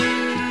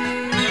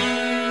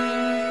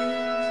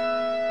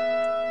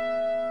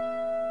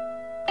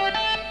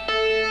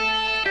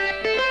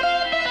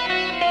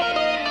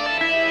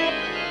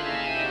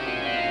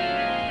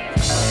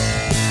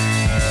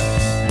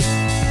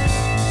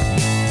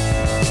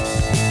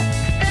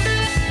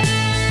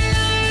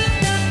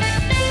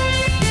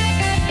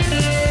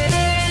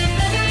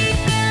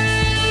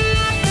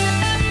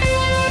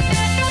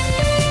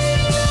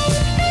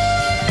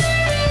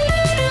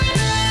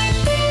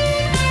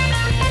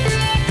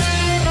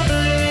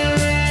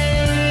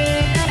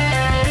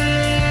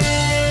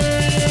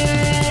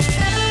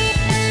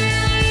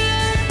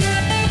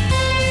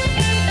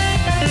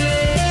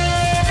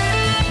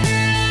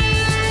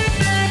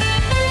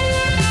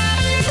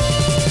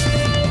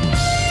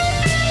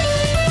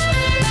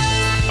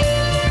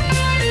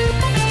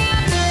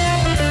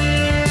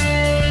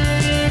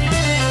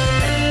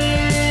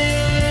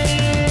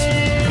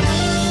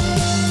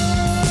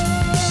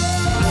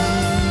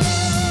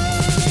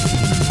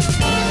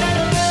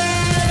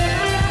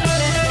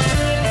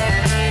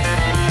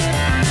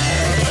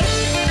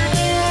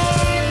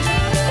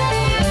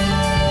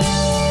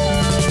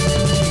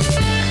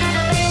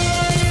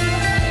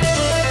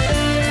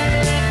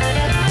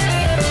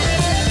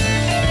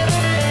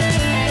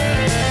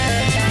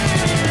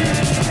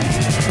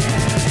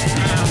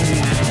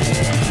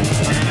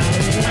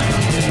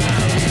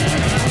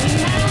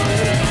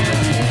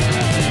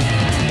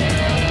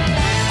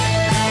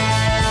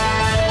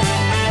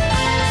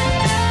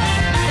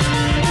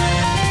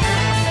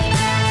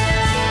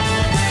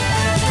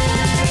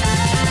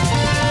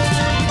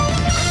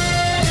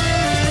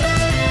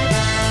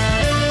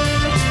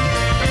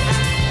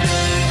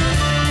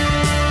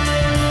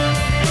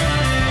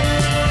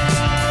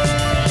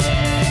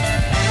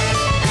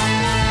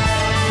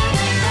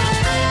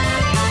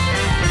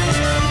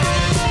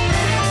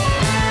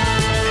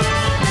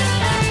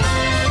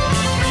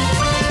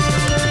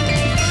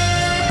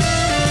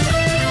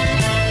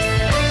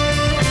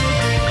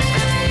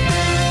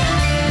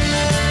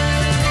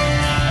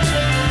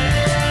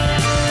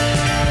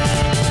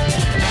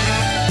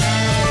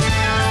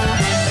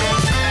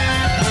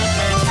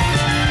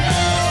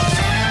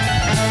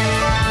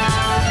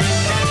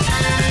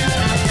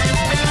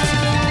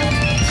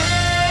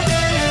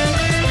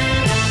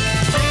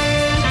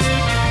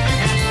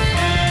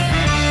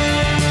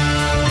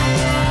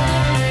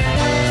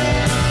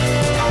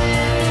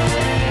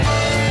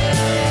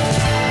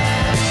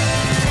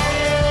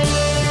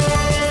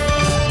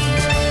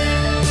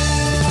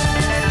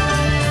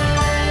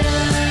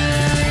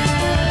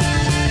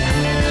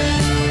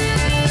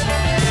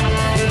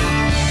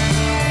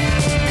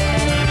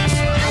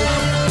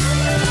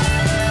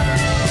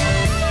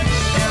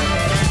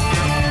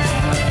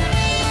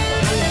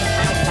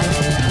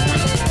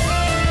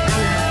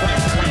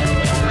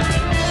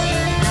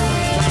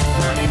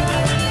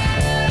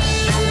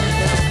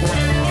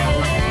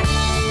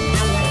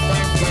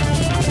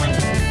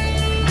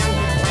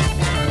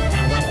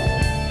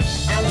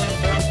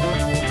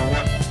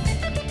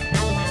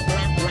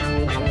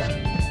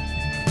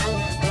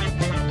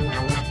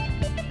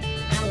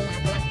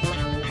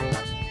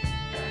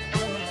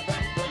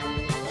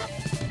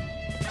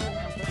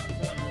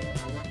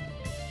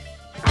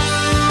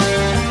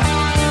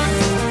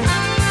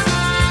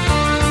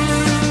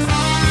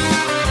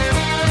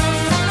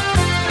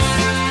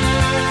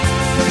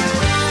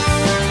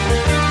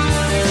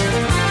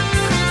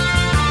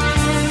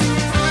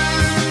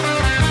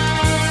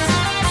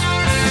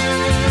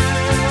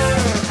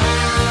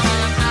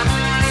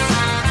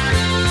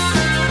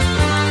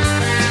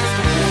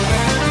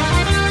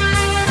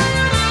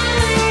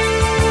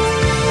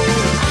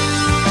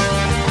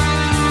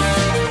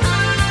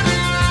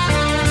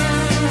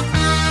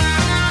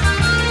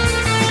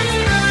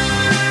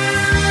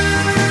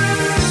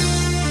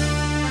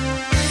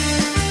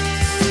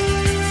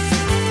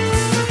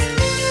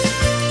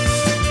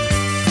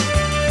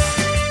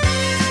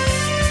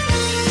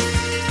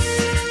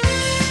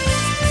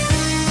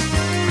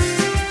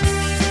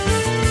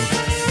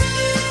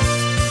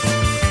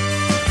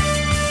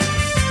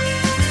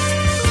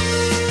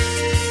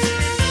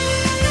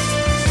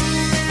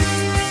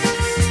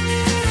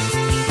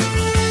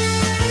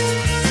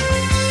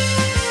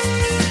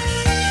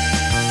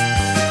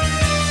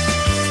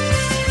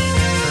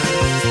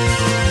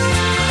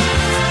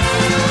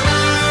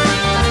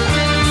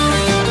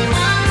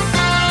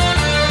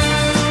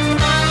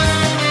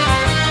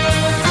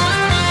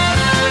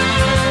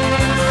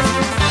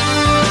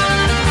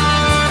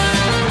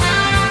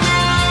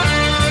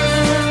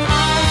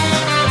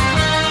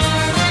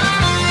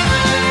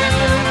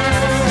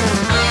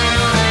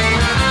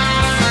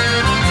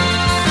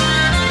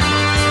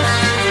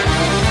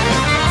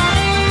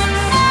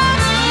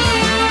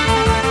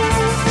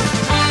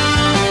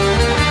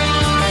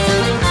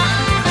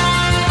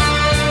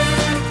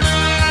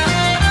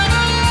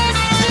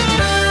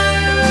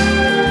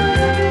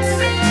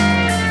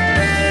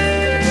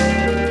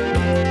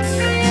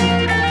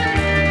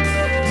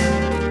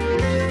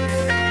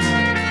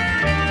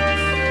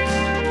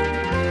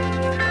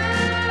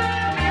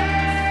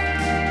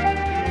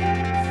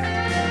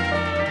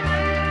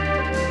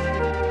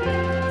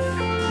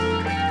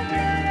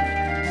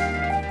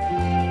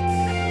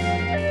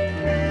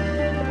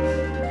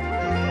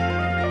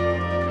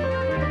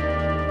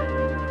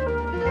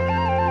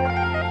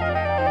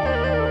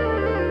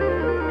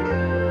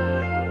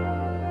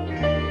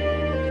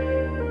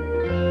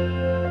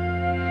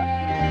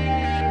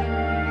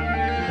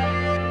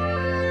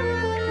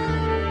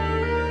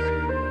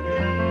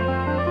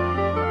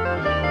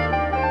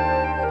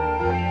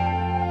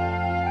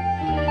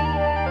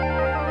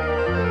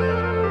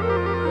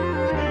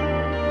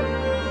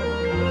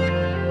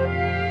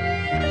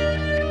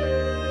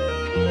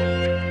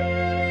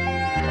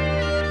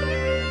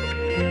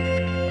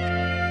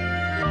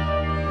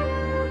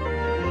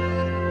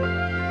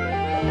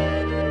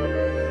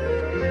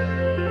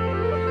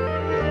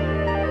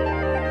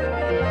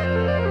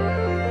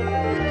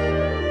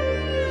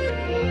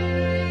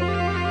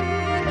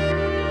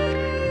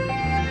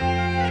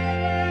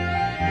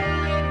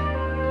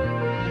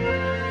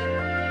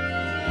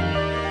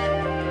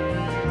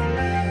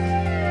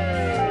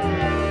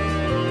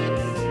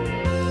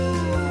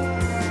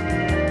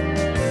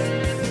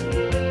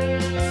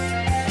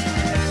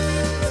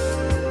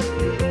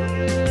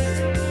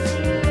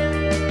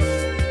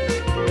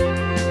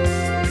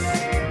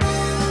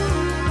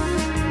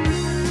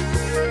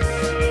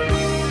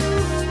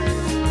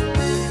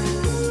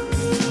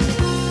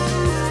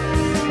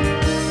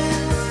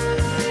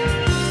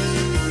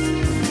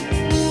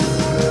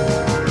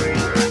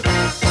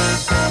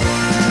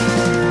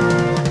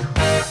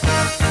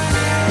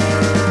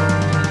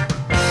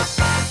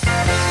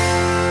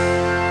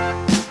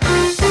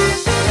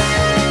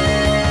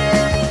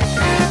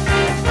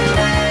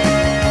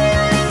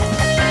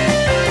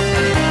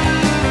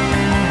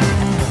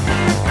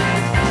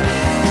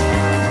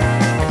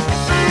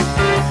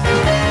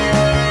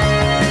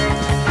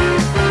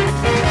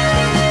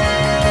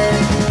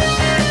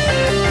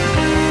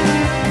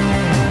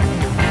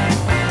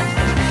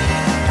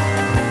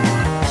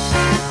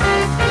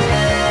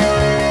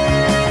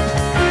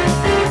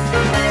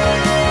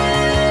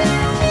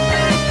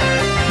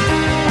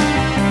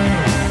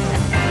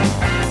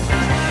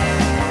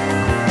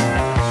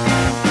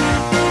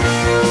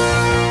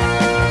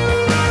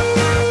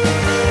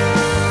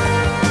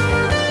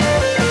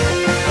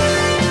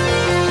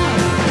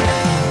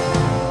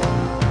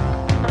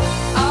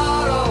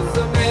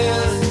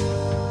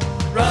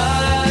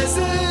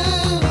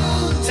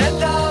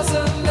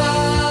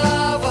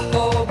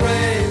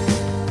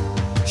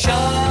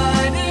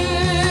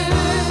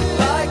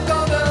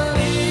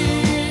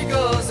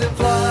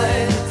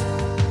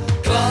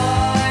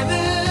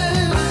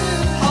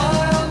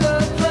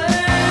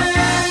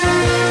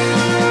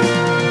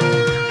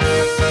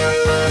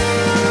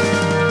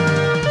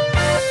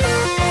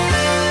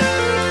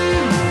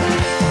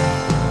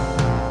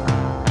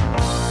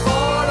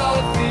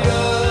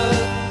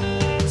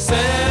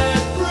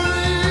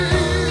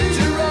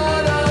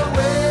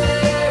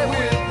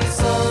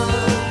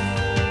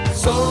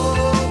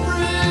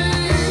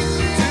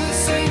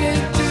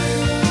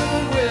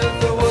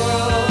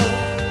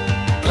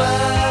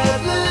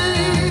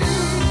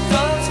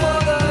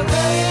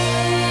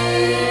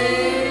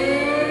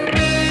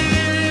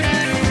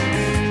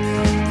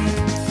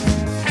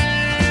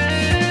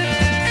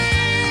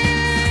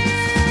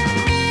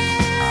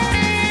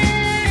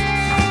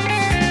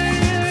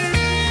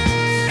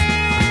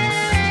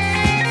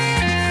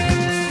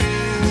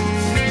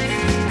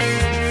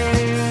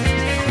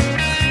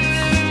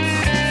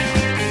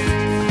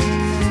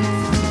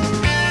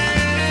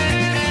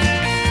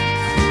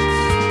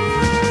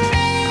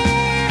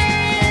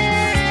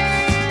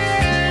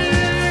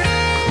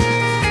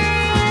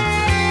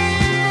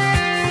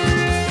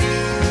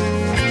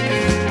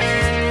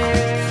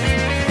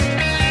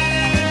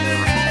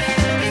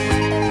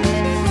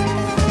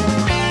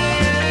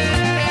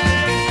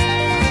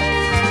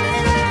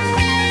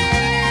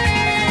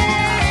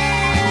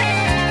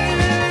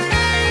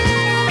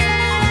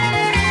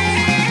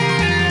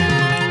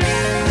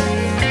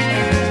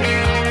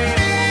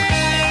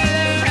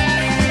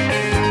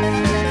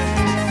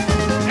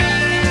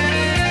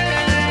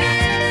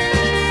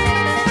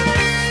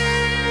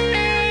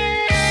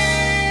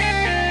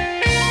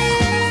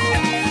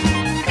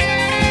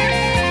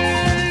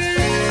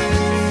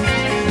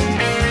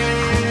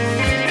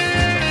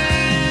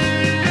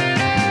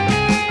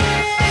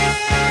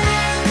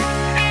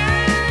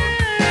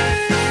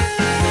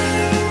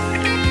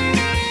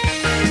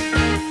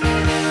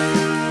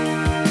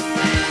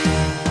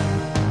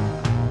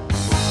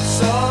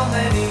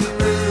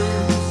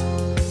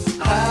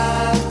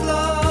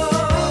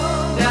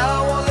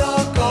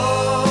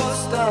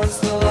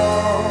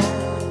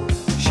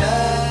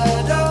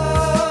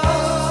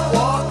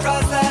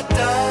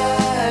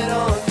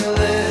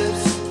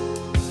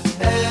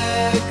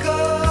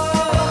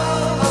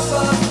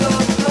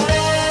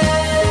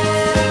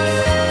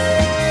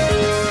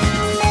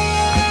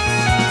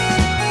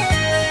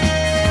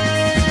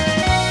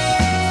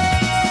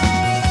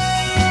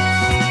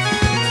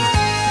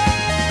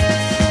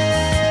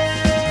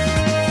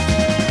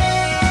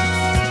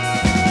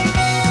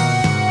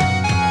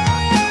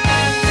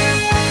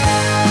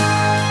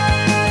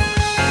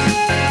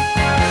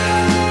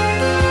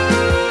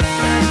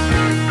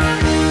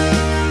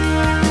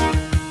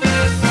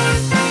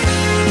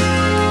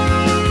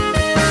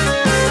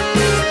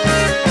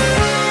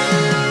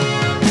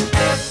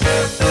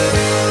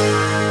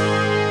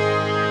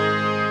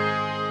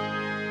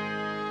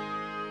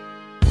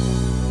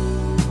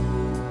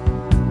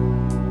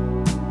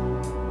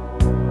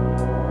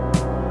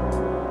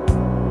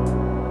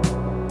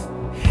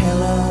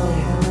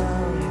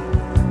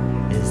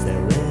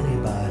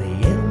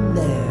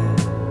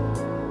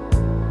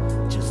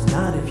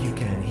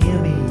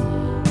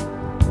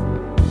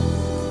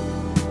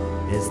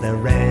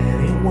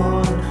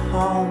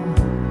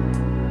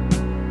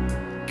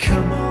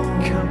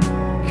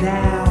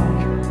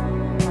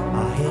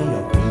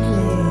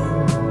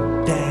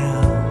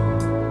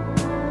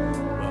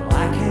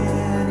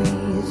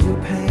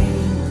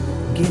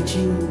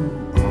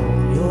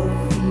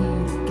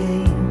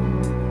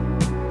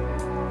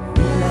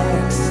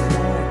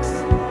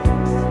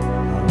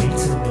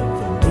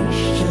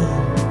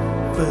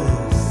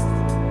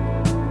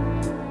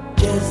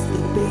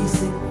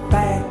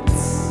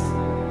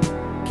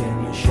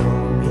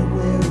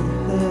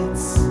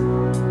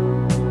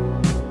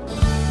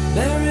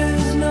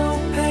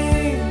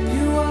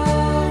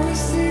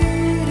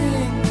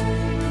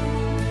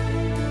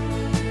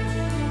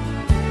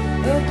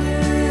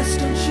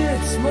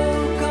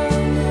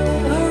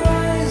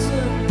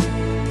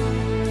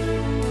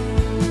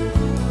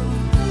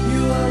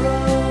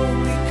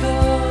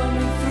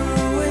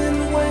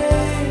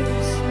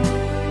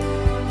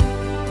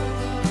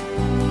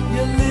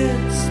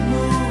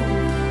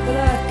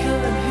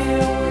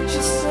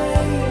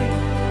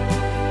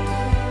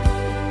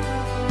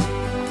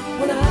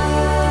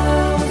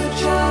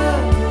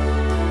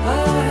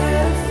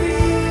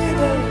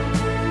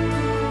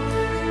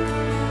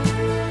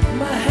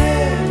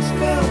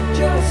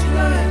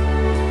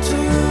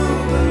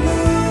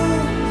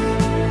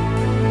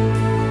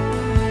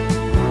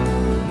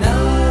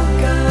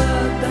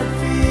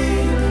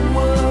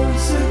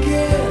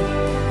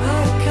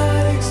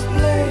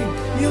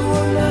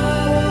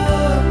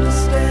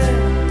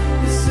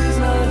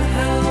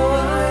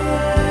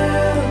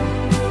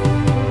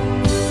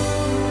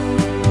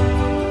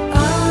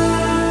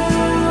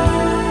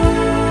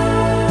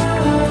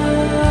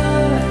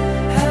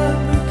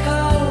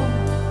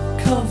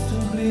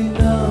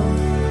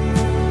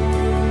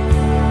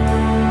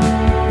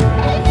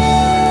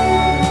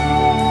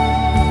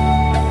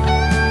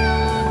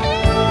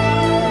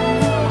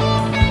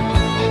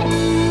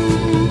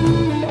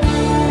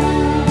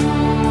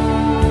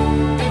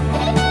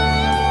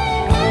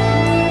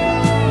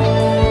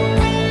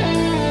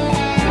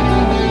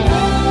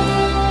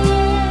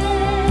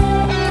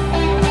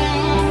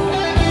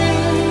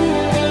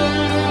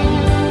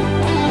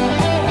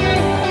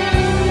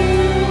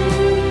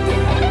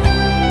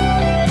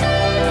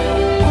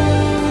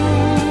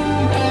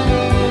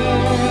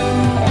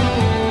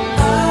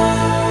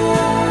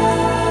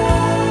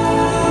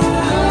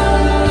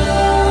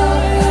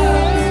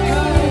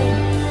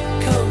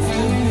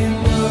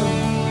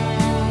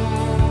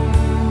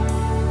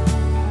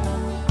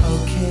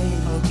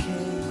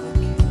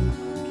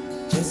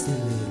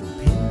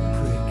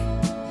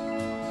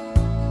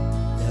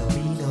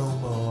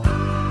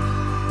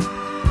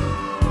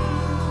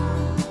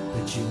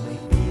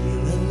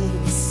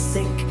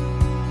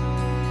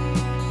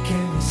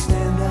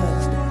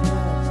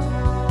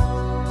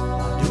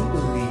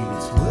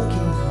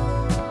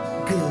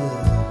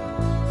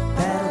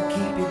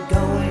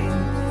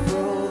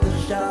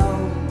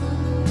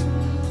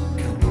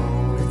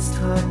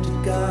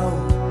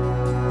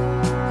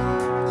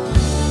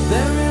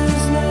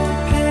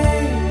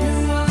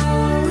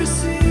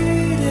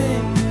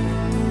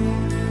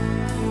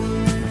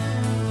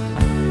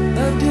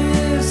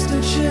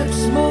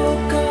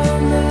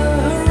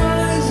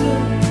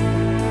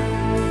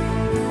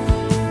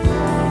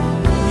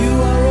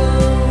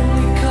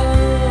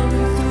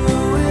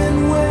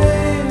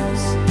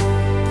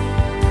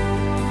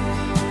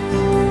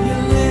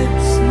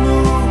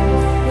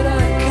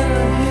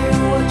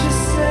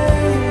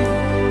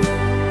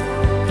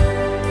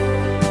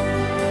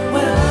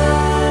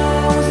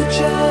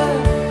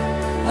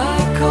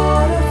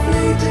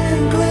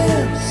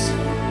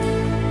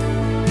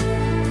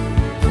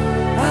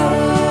 Out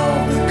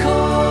of the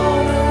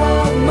corner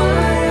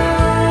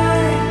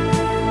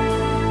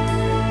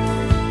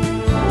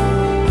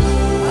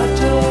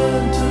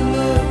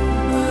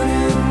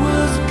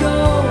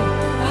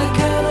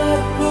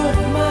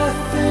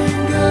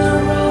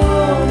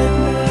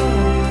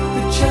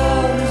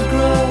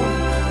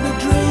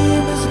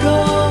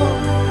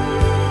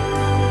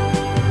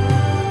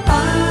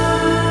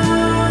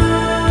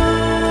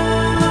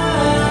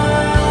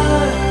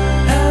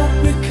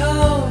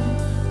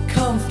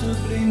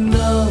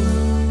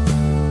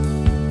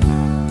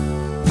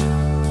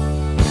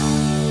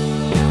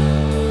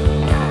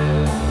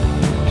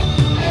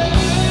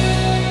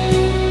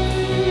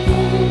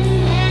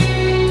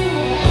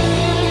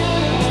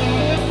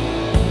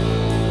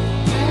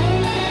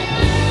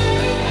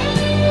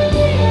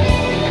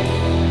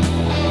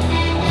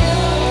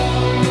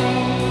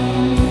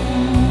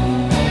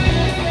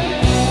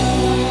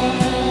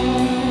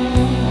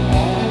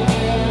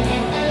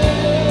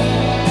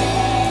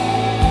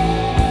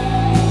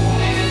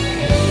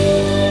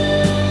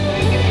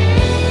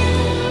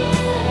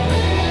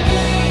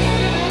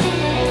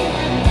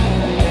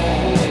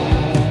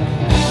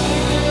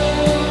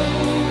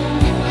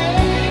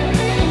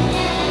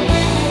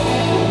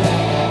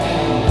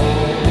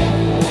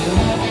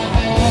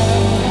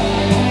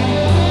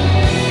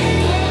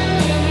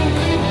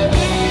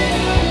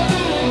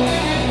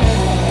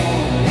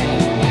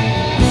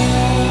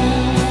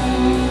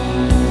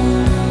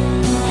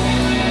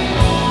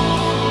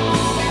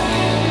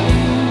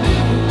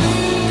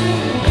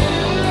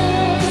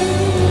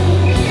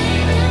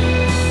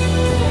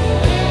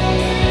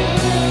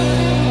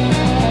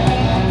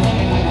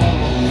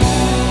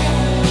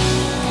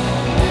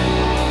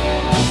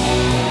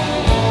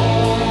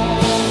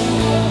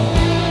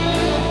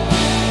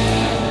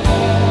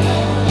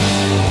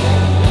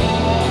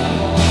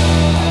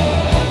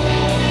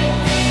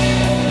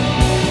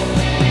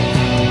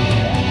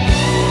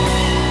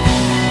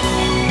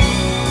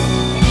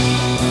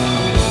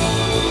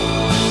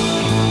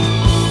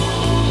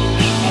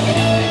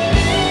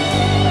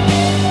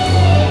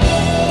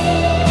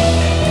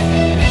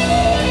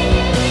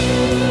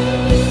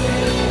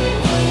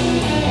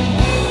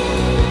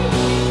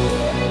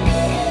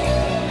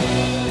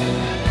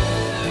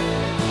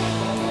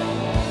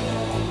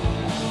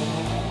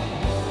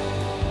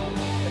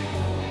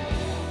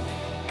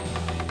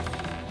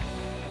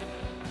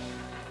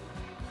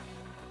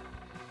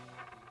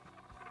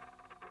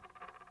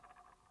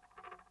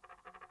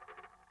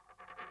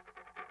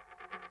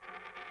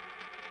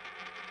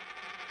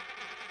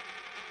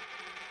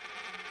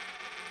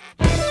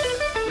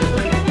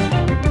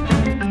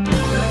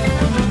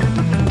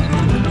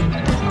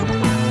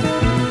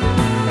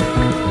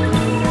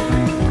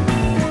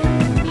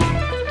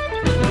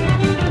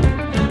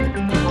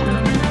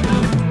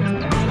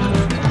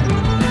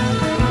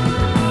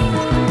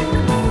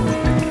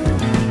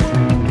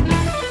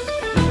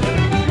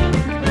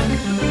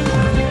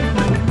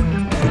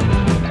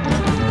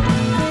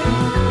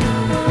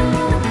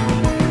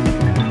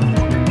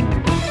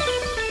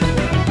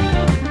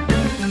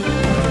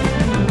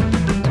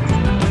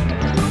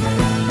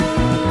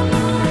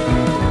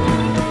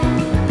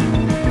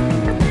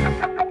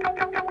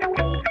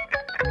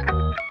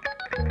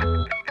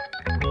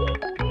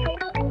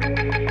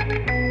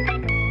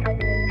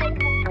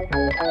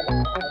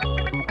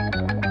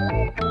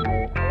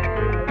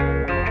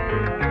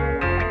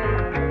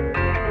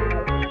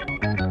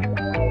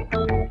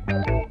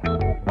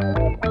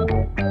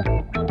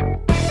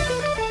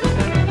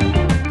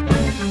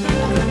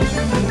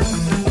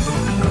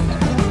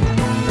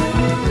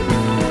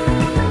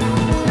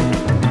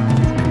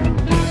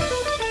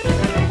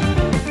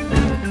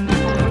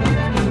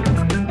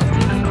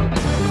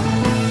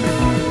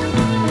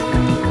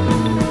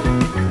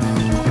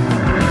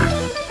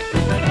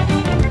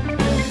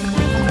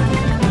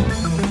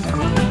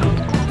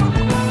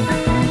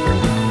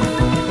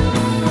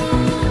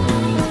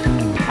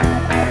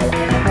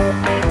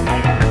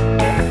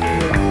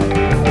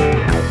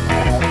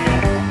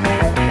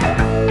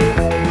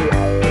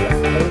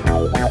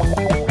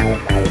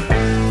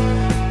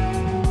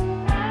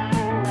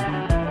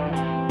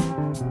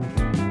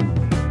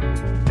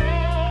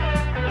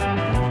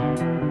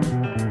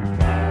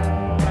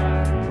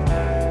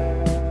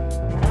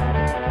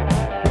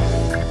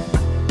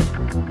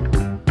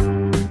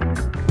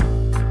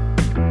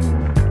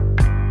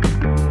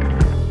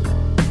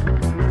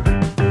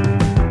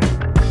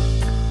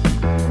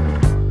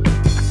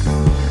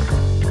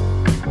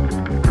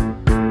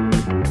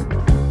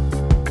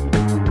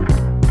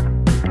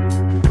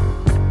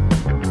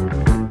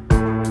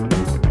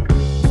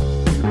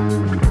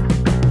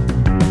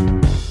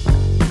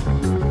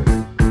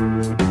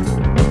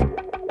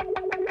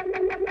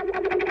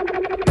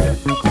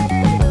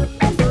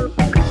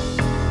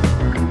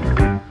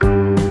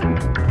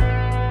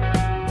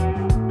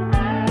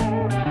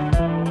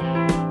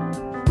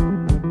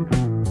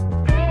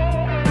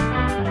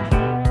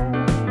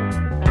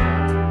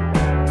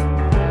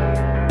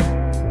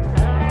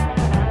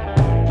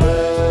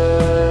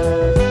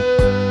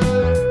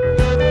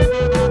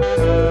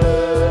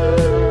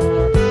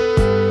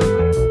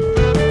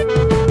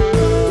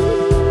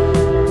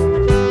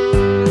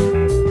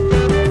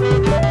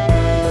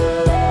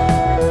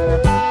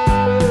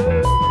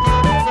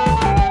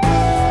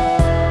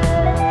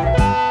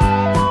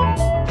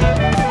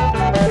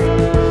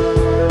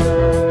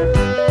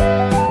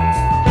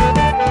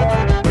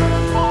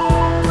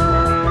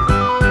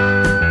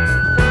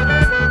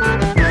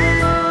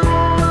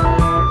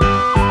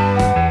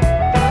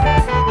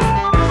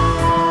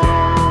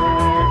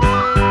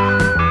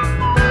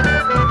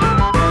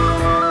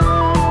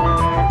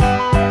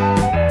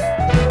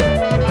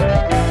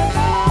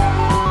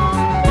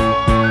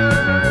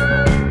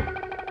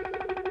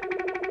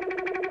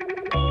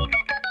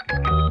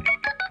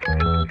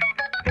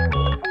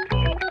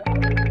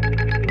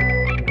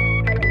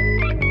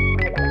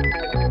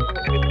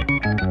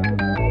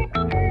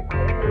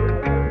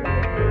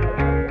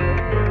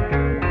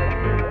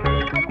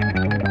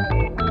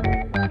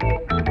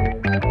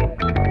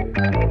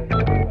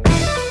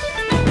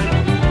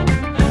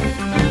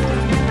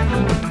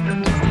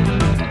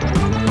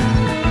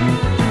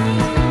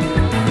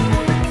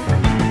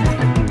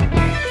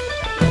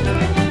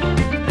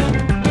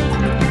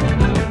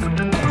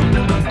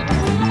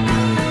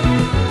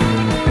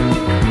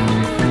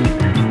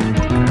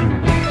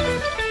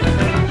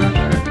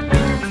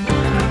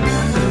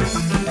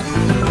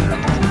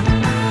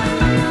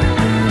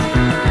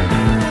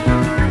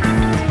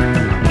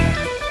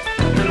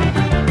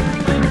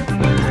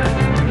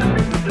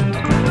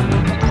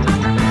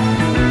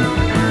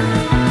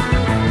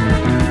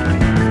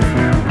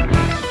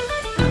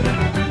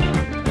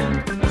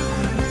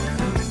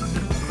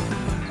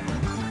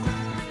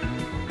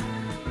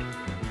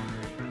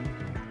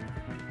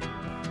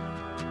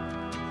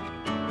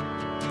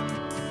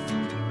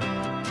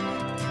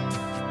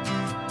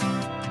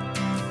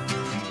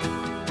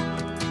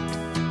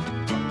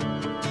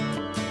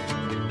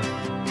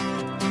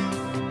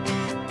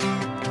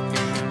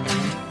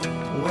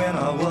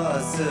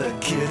a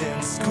kid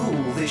in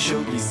school, they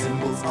showed me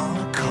symbols on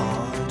a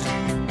card.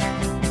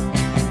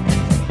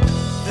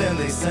 Then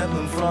they sent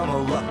them from a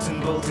locked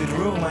and bolted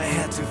room. I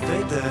had to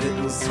fake that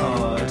it was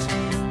hard.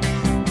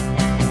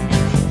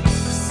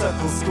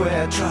 Circle,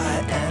 square,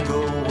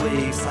 triangle,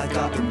 waves, I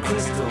got them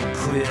crystal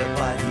clear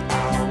by the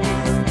hour.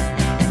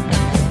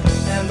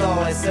 And all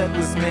I said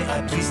was, may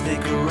I please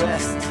take a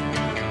rest.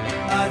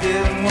 I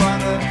didn't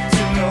want them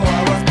to know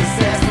I was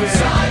possessed with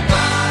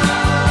sci-fi.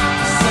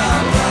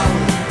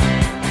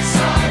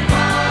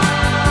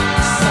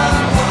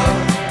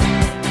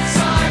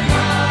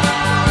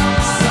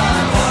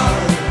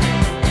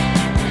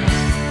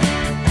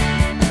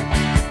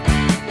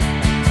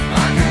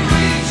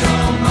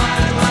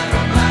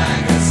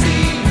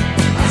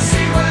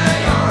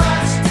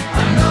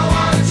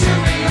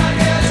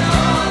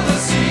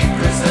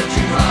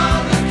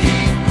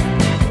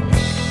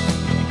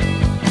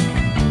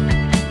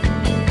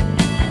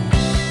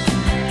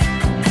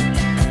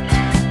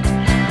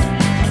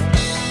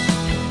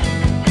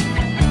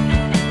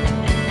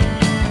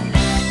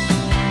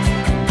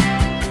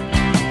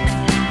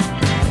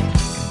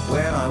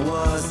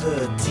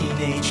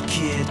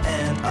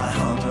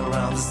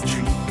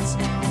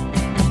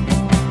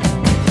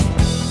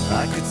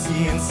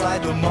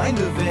 Inside the mind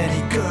of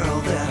any girl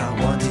that I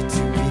wanted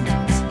to meet.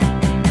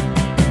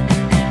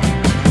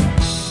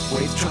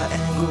 Wave,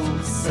 triangle,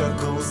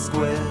 circle,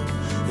 square,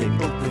 they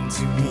open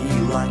to me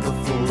like a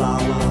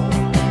flower.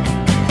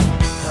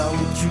 How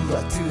would you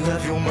like to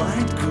have your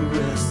mind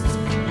caressed?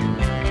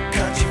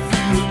 Can't you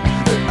feel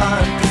that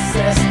I'm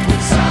possessed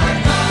with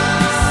sci-fi?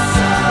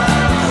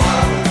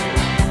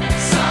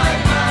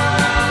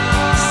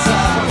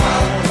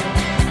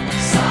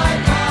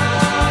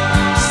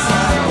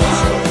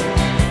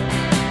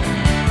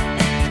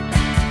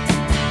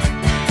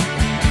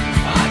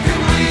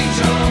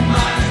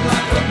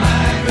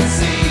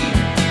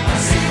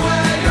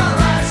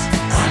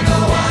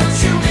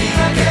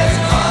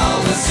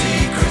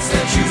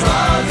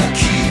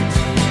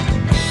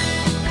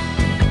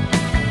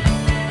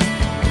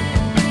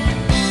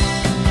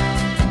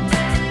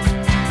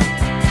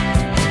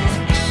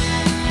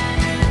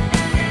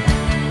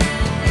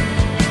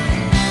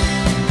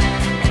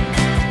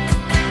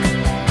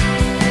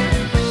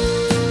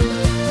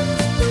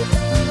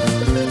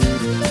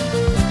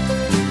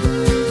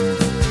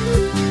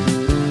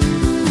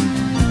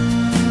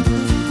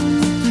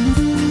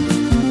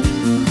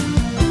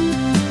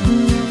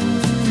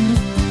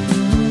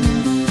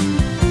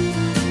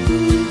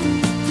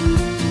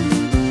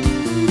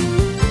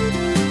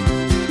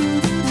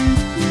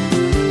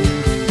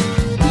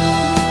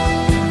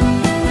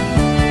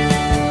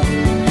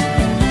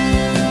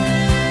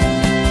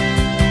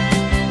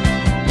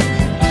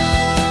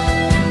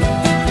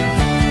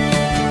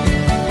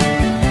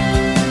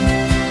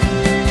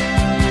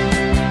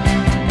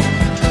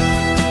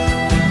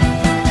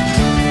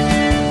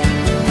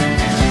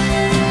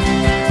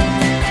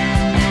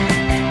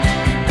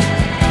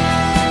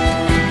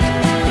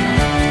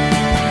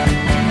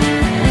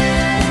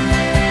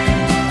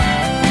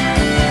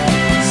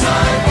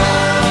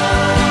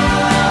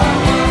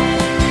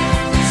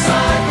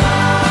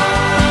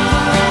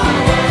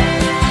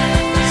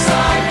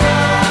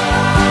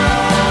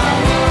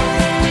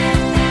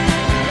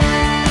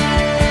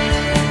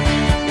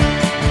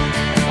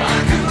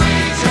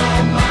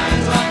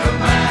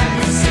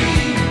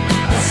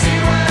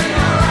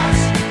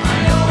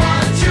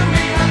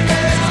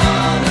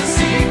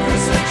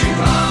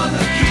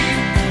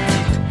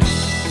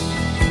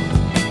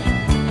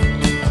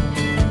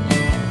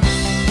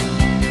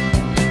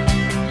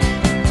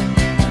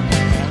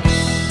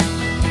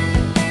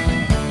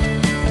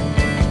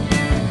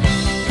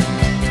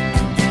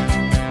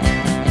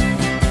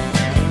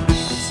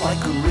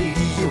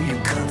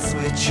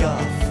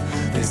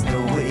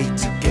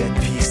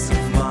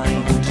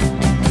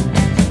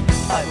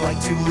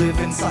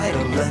 Inside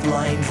a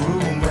lead-lined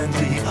room and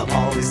leave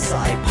all this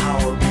side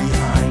power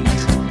behind.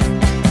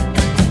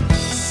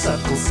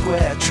 Circle,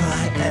 square,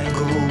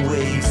 triangle,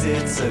 waves,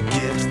 it's a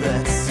gift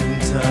that soon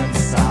turns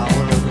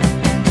sour.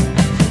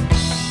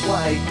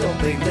 Why don't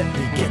they let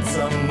me get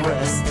some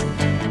rest?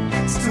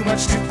 It's too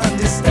much to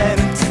understand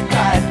and to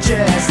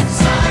digest.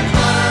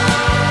 Sci-fi.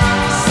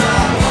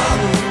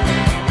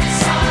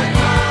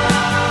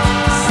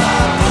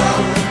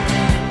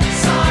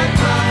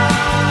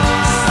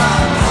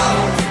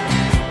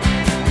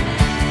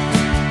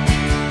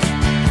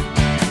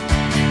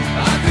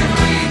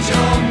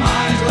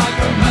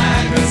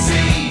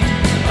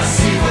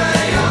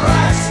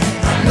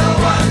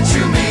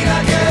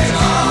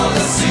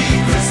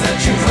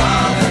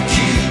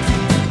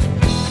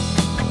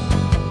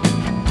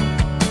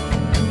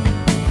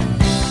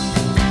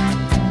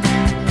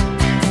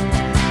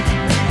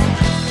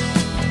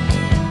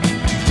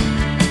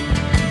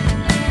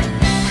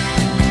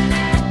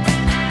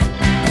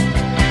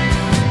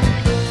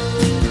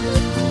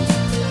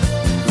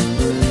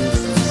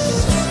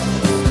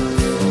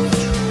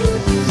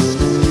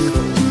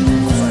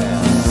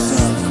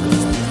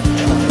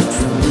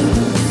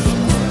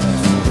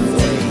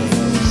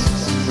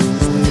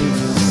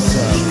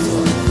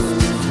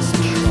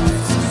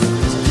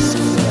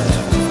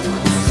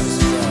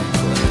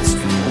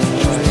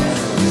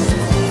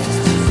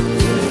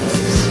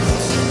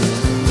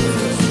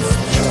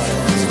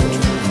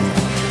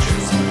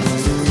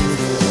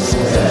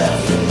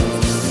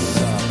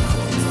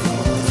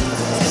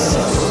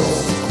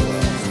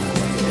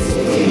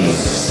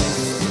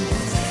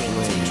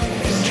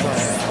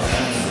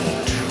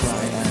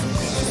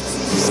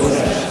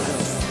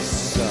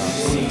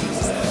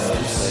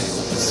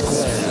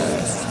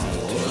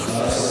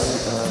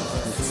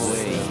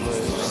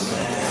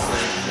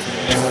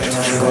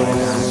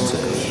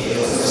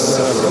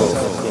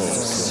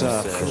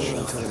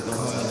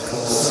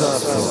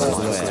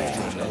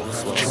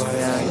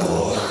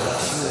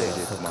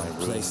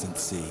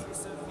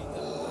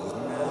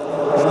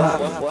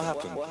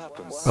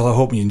 Well, I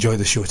hope you enjoyed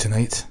the show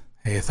tonight.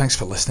 Thanks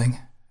for listening.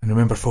 And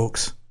remember,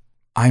 folks,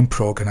 I'm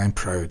Prog and I'm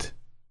proud.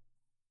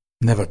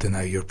 Never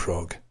deny your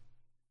prog.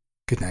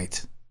 Good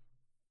night.